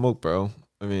want to smoke, bro.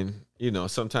 I mean, you know,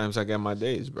 sometimes I get my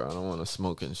days, bro. I don't want to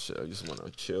smoke and shit. I just want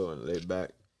to chill and lay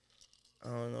back. I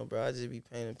don't know, bro. I just be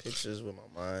painting pictures with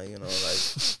my mind, you know,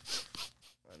 like...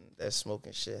 That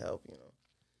smoking shit help, you know.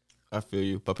 I feel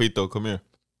you. Papito, come here.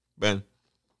 Ben.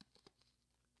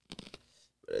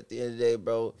 But at the end of the day,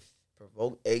 bro,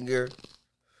 provoked anger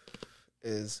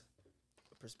is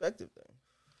a perspective thing,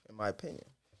 in my opinion.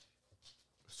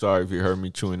 Sorry if you heard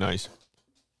me chewing ice.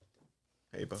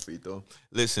 Hey, Papito.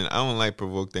 Listen, I don't like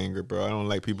provoked anger, bro. I don't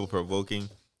like people provoking.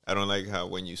 I don't like how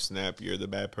when you snap, you're the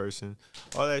bad person.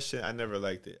 All that shit, I never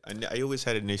liked it. I always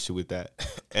had an issue with that.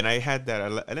 And I had that.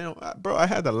 I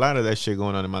had a lot of that shit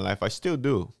going on in my life. I still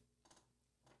do.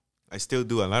 A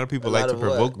lot of people like to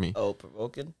provoke me. Oh,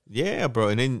 provoking? Yeah, bro.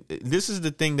 And then this is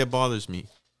the thing that bothers me.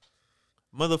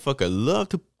 Motherfucker love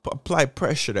to apply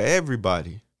pressure to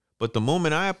everybody. But the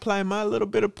moment I apply my little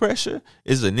bit of pressure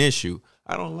is an issue.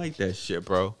 I don't like that shit,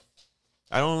 bro.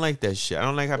 I don't like that shit. I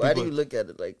don't like how Why people... do you look at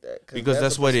it like that? Because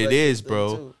that's what it is,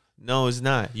 bro. No, it's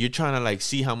not. You're trying to, like,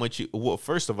 see how much you... Well,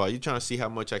 first of all, you're trying to see how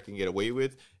much I can get away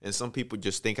with. And some people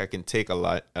just think I can take a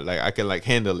lot. Like, I can, like,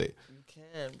 handle it. You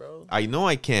can, bro. I know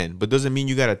I can. But doesn't mean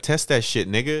you got to test that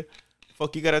shit, nigga.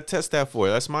 Fuck you got to test that for?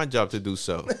 That's my job to do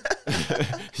so.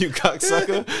 You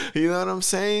cocksucker. You know what I'm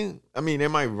saying? I mean,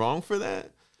 am I wrong for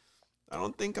that? I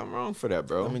don't think I'm wrong for that,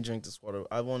 bro. Let me drink this water.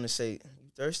 I want to say,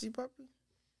 you thirsty, puppy?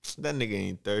 That nigga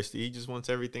ain't thirsty. He just wants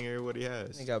everything everybody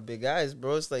has. He got big eyes,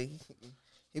 bro. It's like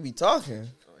he be talking.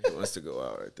 He wants to go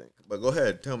out, I think. But go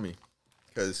ahead, tell me,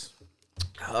 because.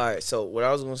 All right. So what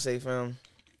I was gonna say, fam,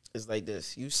 is like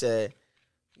this. You said,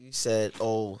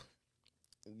 oh,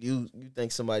 you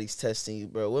think somebody's testing you,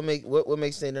 bro? What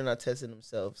makes say they're not testing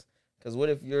themselves? Because what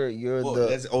if you're the?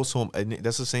 That's also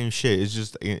that's the same shit. It's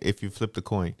just if you flip the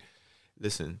coin.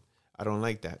 Listen. I don't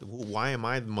like that. Why am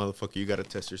I the motherfucker you got to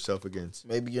test yourself against?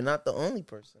 Maybe you're not the only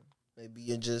person. Maybe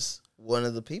you're just one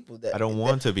of the people that I don't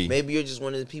want to be. Maybe you're just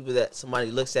one of the people that somebody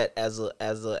looks at as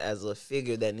a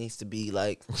figure that needs to be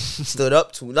like stood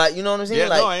up to. Like, you know what I'm saying? Yeah,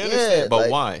 like, no, I understand. Yeah, but like,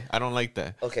 why? I don't like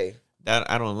that. Okay.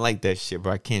 I don't like that shit,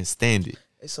 bro. I can't stand it.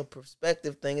 It's a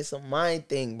perspective thing. It's a mind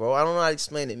thing, bro. I don't know how to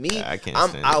explain it.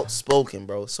 I'm outspoken,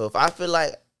 bro. So if I feel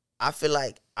like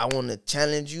I want to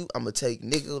challenge you, I'm gonna take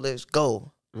nigga. Let's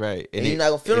go. Right, and you're not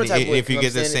gonna feel no type of way if you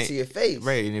get the same to your face.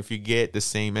 Right, and if you get the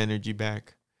same energy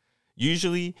back,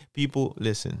 usually people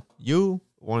listen. You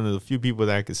one of the few people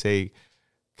that I could say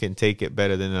can take it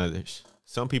better than others.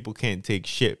 Some people can't take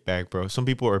shit back, bro. Some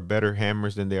people are better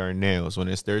hammers than they are nails. When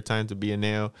it's their time to be a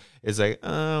nail, it's like,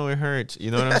 oh, it hurts.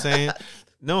 You know what I'm saying?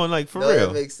 No, like for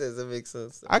real. That makes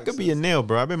sense. I could be a nail,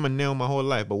 bro. I've been a nail my whole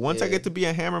life. But once I get to be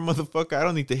a hammer, motherfucker, I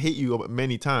don't need to hit you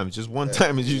many times. Just one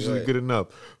time is usually good enough.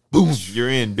 Boom, you're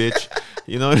in, bitch.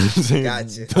 You know what I'm saying?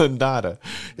 Gotcha. Dundada.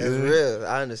 That's real.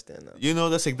 I understand that. You know,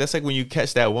 that's like when you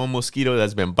catch that one mosquito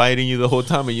that's been biting you the whole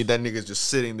time, and that nigga's just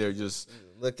sitting there, just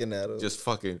looking at him, just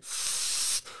fucking.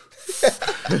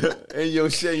 And your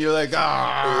shit, you're like,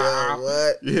 ah, yeah,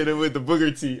 what? You hit him with the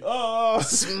booger tea. Oh,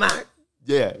 smack.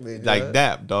 Yeah, like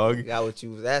that, dog. You got what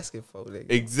you was asking for, nigga.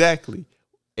 Exactly.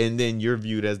 And then you're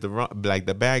viewed as the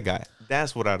bad guy.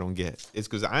 That's what I don't get. It's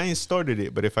because I ain't started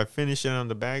it, but if I finish it on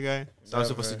the bad guy, so I'm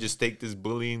supposed to just take this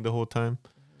bullying the whole time?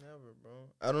 Never, bro.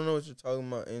 I don't know what you're talking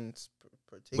about in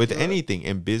particular. With anything,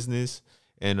 in business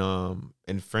and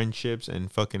friendships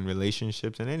and fucking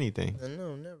relationships and anything.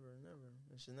 No, never.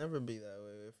 It should never be that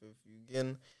way. If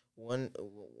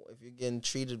you're getting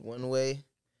treated one way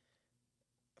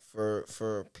for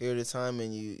a period of time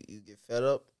and you get fed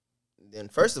up, then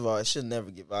first of all, it should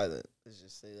never get violent. Let's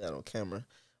just say that on camera.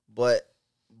 But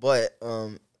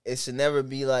it should never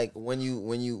be like when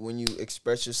you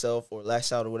express yourself or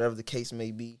lash out or whatever the case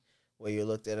may be, where you're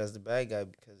looked at as the bad guy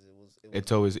because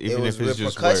It's always, it even was if it's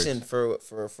just repercussion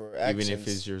words. for actions. Even if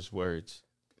it's just words.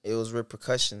 It was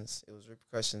repercussions. It was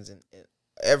repercussions in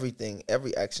everything.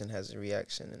 Every action has a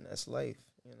reaction, and that's life,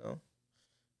 you know?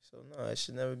 So, no, it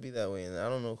should never be that way. And I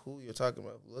don't know who you're talking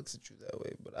about who looks at you that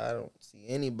way, but I don't see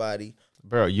anybody.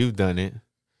 Bro, you've done it.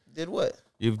 Did what?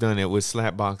 You've done it with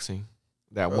slap boxing.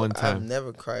 That Bro, one time. I've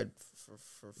never cried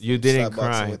for you didn't slap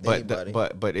boxing cry, with but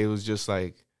anybody. but it was just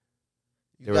like,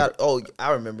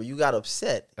 I remember. You got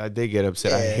upset. I did get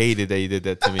upset. I Yeah. hated that you did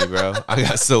that to me, bro. I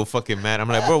got so fucking mad. I'm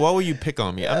like, bro, why would you pick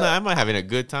on me? I'm not having a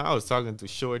good time. I was talking to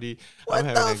Shorty. What I'm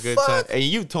having the a good fuck? time. And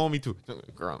you told me to,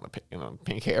 girl,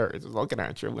 pink hair is looking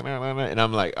at you. And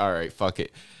I'm like, all right, fuck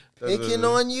it. Picking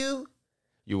on you?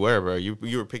 You were, bro. You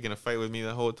were picking a fight with me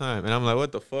the whole time. And I'm like,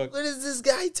 what the fuck? What is this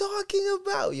guy talking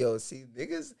about? Yo, see,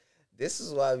 niggas, this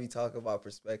is why we talk about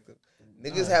perspective.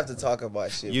 Niggas have to talk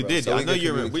about shit, You bro, did. so I know can you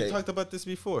remember. We communicate. talked about this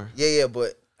before. Yeah,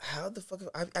 but how the fuck?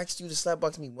 I asked you to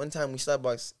slapbox me one time. We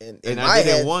slapboxed, and I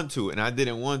didn't want to. And I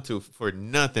didn't want to for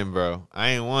nothing, bro.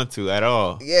 I didn't want to at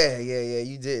all. Yeah.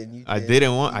 You didn't. I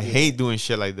didn't want. I hate doing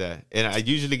shit like that, and I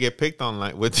usually get picked on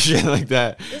like with shit like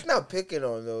that. It's not picking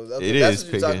on those. Okay, It that's is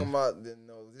what you're picking. talking about. Then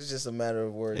no, it's just a matter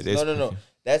of words. It is No. picking.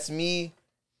 That's me.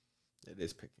 It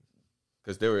is picking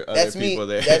because there were other That's people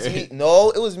me. there. That's me. No,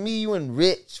 it was me, you, and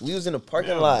Rich. We was in a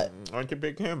parking lot. I can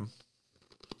pick him.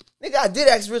 Nigga, I did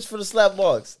ask Rich for the slap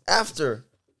box after.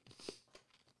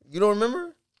 You don't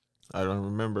remember? I don't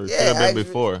remember. It Yeah, could have been actually-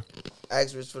 before. I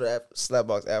asked Rich for the slap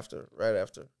box after, right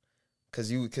after,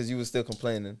 cause you was still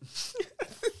complaining.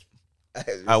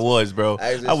 I was, bro.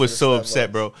 I was I was for the so slap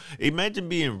upset, box. bro. Imagine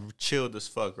being chilled as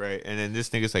fuck, right? And then this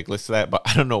nigga's like, let's slap. But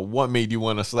I don't know what made you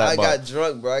want to slap. I box. got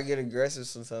drunk, bro. I get aggressive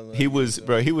sometimes. when I He get was, drunk.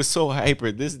 bro. He was so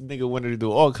hyper. This nigga wanted to do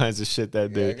all kinds of shit that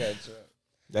Yeah, day. I got drunk.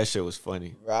 That shit was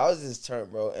funny. Bro, I was just turned,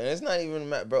 bro, and it's not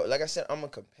even bro. Like I said, I'm a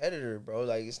competitor, bro.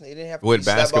 Like it didn't have to With be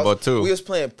slap basketball, box. too. We was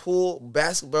playing pool,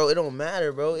 basketball. It don't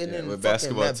matter, bro. It Yeah, didn't with fucking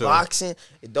basketball, matter. too. Boxing,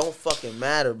 it don't fucking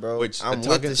matter, bro. Which I'm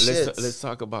with the shits. let's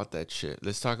talk about that shit.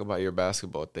 Let's talk about your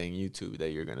basketball thing, YouTube, that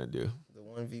you're gonna do. The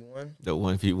 1v1, The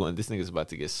 1v1. This nigga's about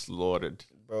to get slaughtered.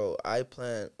 bro. I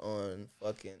plan on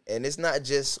fucking, and it's not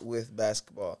just with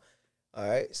basketball. All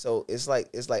right, so it's like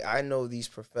I know these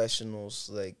professionals,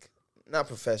 like not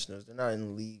professionals. They're not in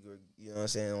the league or you know what I'm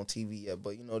saying on TV yet,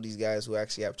 but you know these guys who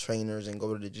actually have trainers and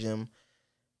go to the gym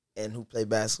and who play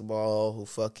basketball, who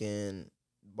fucking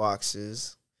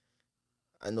boxes.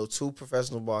 I know 2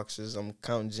 professional boxers. I'm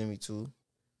counting Jimmy 2,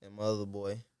 and my other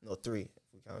boy. No, 3 if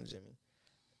we count Jimmy.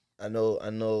 I know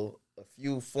a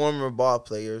few former ball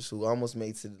players who almost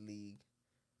made to the league,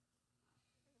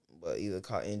 but either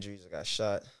caught injuries or got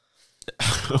shot.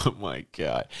 Oh my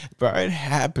god, bro! It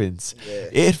happens. Yeah.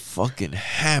 It fucking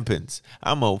happens.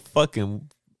 I'm a fucking,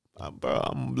 bro.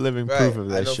 I'm living Right. proof of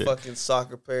that I know shit. fucking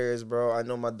soccer players, bro. I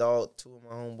know my dog. 2 of my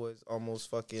homeboys almost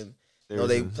fucking. There's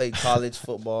they a- played college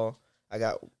football. I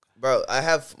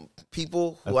have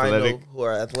people who I Athletic? know who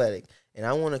are athletic, and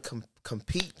I want to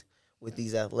compete with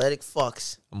these athletic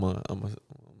fucks. I'm a do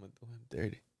him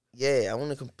dirty. Yeah, I want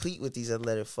to compete with these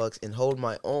athletic fucks and hold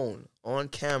my own on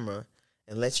camera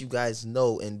and let you guys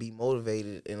know and be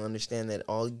motivated and understand that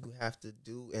all you have to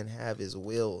do and have is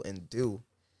will and do,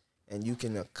 and you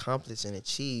can accomplish and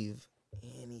achieve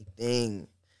anything.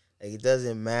 Like it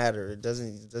doesn't matter. It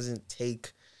doesn't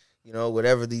take, you know,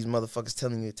 whatever these motherfuckers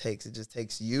telling you it takes. It just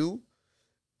takes you,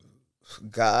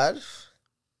 God,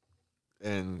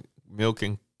 And milk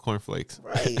and cornflakes.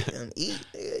 right, and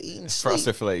eating Frosted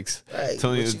sleep. Flakes. Right.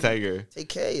 Tony But the you Tiger. Take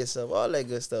care of yourself, all that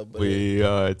good stuff. But We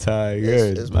are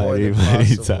tigers, it's more mighty, than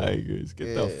mighty possible. tigers.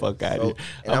 Get the Yeah. fuck out So- of here.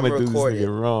 and I'm I'm gonna do this recording.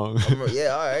 nigga wrong. yeah,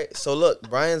 all right. So look,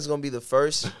 Brian's gonna be the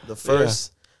first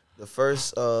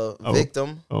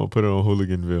victim. I'm gonna put it on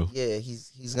Hooligan Ville. Yeah,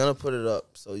 he's gonna put it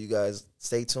up. So you guys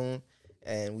stay tuned,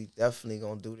 and we definitely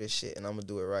gonna do this shit, and I'm gonna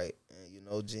do it right. And you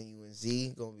know, Genuine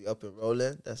Z gonna be up and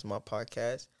rolling. That's my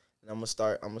podcast, and I'm gonna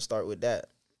start with that.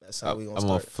 That's how we gonna I'm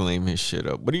gonna start. flame his shit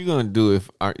up. What are you gonna do if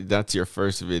that's your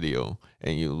first video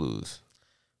and you lose?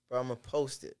 Bro, I'm gonna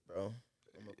post it, bro.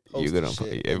 I'm gonna post You're the gonna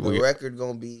shit. yeah, And the record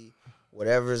gonna be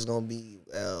whatever it's gonna be.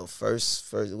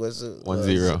 First, what's it?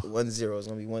 1-0. 1-0. It's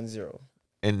gonna be 1-0.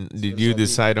 And what did it's you gonna be.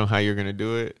 decide on how you're gonna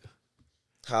do it?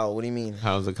 How? What do you mean?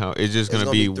 How's the count? It's just It's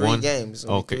gonna be 3 one games. It's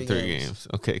gonna be Okay, 3 games.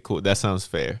 Okay, cool. That sounds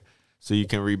fair. So you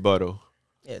can rebuttal.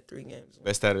 Yeah, 3 games.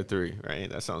 Best out of 3, right?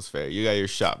 That sounds fair. You got your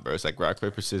shot, bro. It's like rock,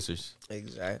 paper, scissors.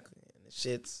 Exactly. And the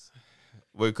shit's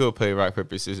We could play rock,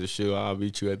 paper, scissors, shoot. I'll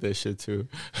beat you at that shit too.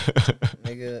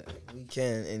 Nigga, we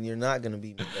can, and you're not gonna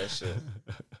beat me at that shit.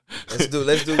 Let's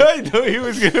do. I know he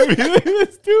was gonna be like,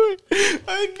 let's do it.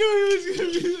 I knew he was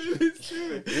gonna be like, let's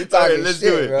do it. You're talking let's shit,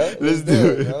 do it, bro. Let's do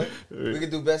it, bro. We can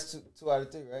do best two out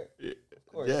of 3, right? Yeah. Of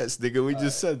course. Yes, nigga. We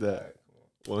just said that.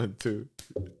 Right, 1, 2.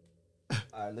 all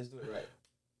right, let's do it right.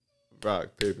 Rock,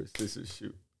 paper, scissors,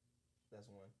 shoot. That's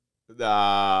 1.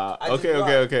 Nah. I just Okay. rock.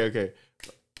 Okay.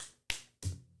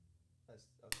 That's,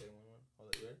 okay, 1.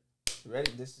 Hold it. You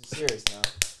ready? This is serious now.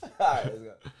 All right, let's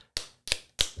go.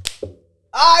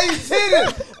 Ah, you cheated!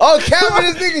 On camera,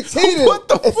 this nigga cheated. What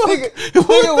the fuck?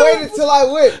 Nigga waited till I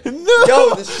went. No.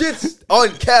 Yo, the shit's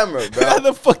on camera, How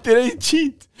bro. the fuck did I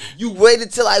cheat? You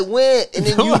waited till I went, and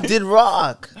then No, you I- did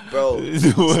rock, bro. Let's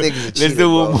do one. This nigga's a Let's cheater,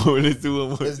 do one bro. more. Let's do one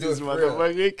more. Let's do This it for real.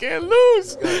 motherfucker can't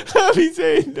lose. I be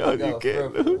saying, no, Go, you for can't real,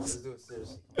 for real. lose. Let's do it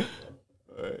seriously.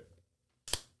 All right.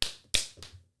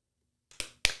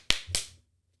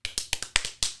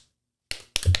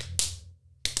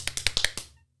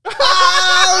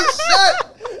 Oh shit!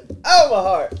 Oh my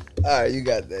heart. All right, you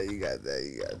got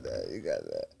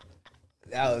that.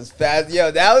 That was fast, yo.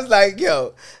 That was like,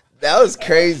 yo, that was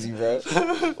crazy, bro.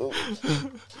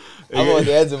 I'm on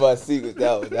the edge of my seat with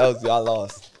that one. That was y'all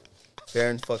lost. Fair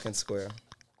and fucking square.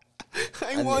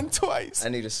 I won twice. I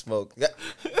need a smoke. Yeah,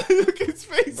 Look at his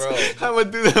face. Bro. I'm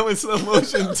gonna do that with slow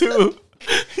motion too.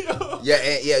 Yo.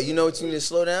 yeah. You know what you need to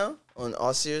slow down on?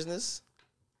 All seriousness,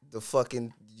 the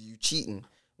fucking you cheating.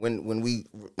 When we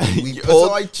So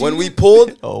pulled I when we cheated?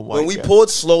 pulled Oh my when we God. pulled,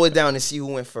 slow it down and see who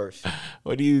went first,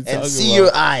 What are you talking and see about?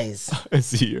 your eyes. I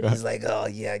see your He's eyes. like, oh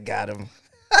yeah, I got him.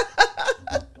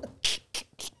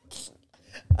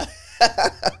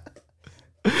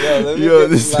 Yo,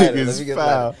 this nigga's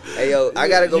foul. Hey, yo, I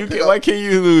gotta go You pick can, up. Why can't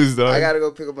you lose, dog? I gotta go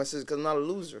pick up my sister because I'm not a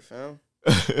loser, fam.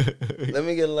 Let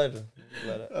me get a letter.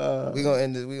 We gonna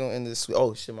end this. We gonna end this.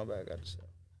 Oh shit, my bad. I got to say.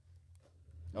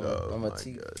 I'm a my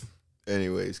T. God.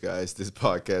 Anyways, guys, this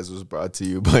podcast was brought to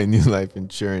you by New Life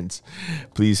Insurance.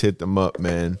 Please hit them up,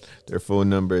 man. Their phone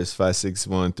number is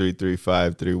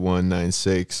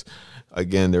 561-335-3196.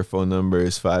 Again, their phone number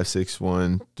is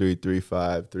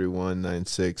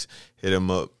 561-335-3196. Hit them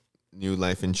up. New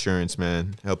Life Insurance,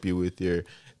 man. Help you with your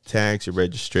tax, your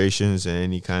registrations, and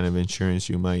any kind of insurance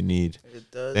you might need.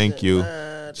 Thank you.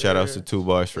 Shout outs to 2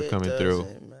 Bars for coming through.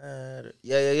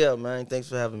 Yeah, man. Thanks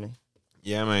for having me.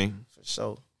 Yeah, man. For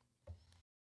sure.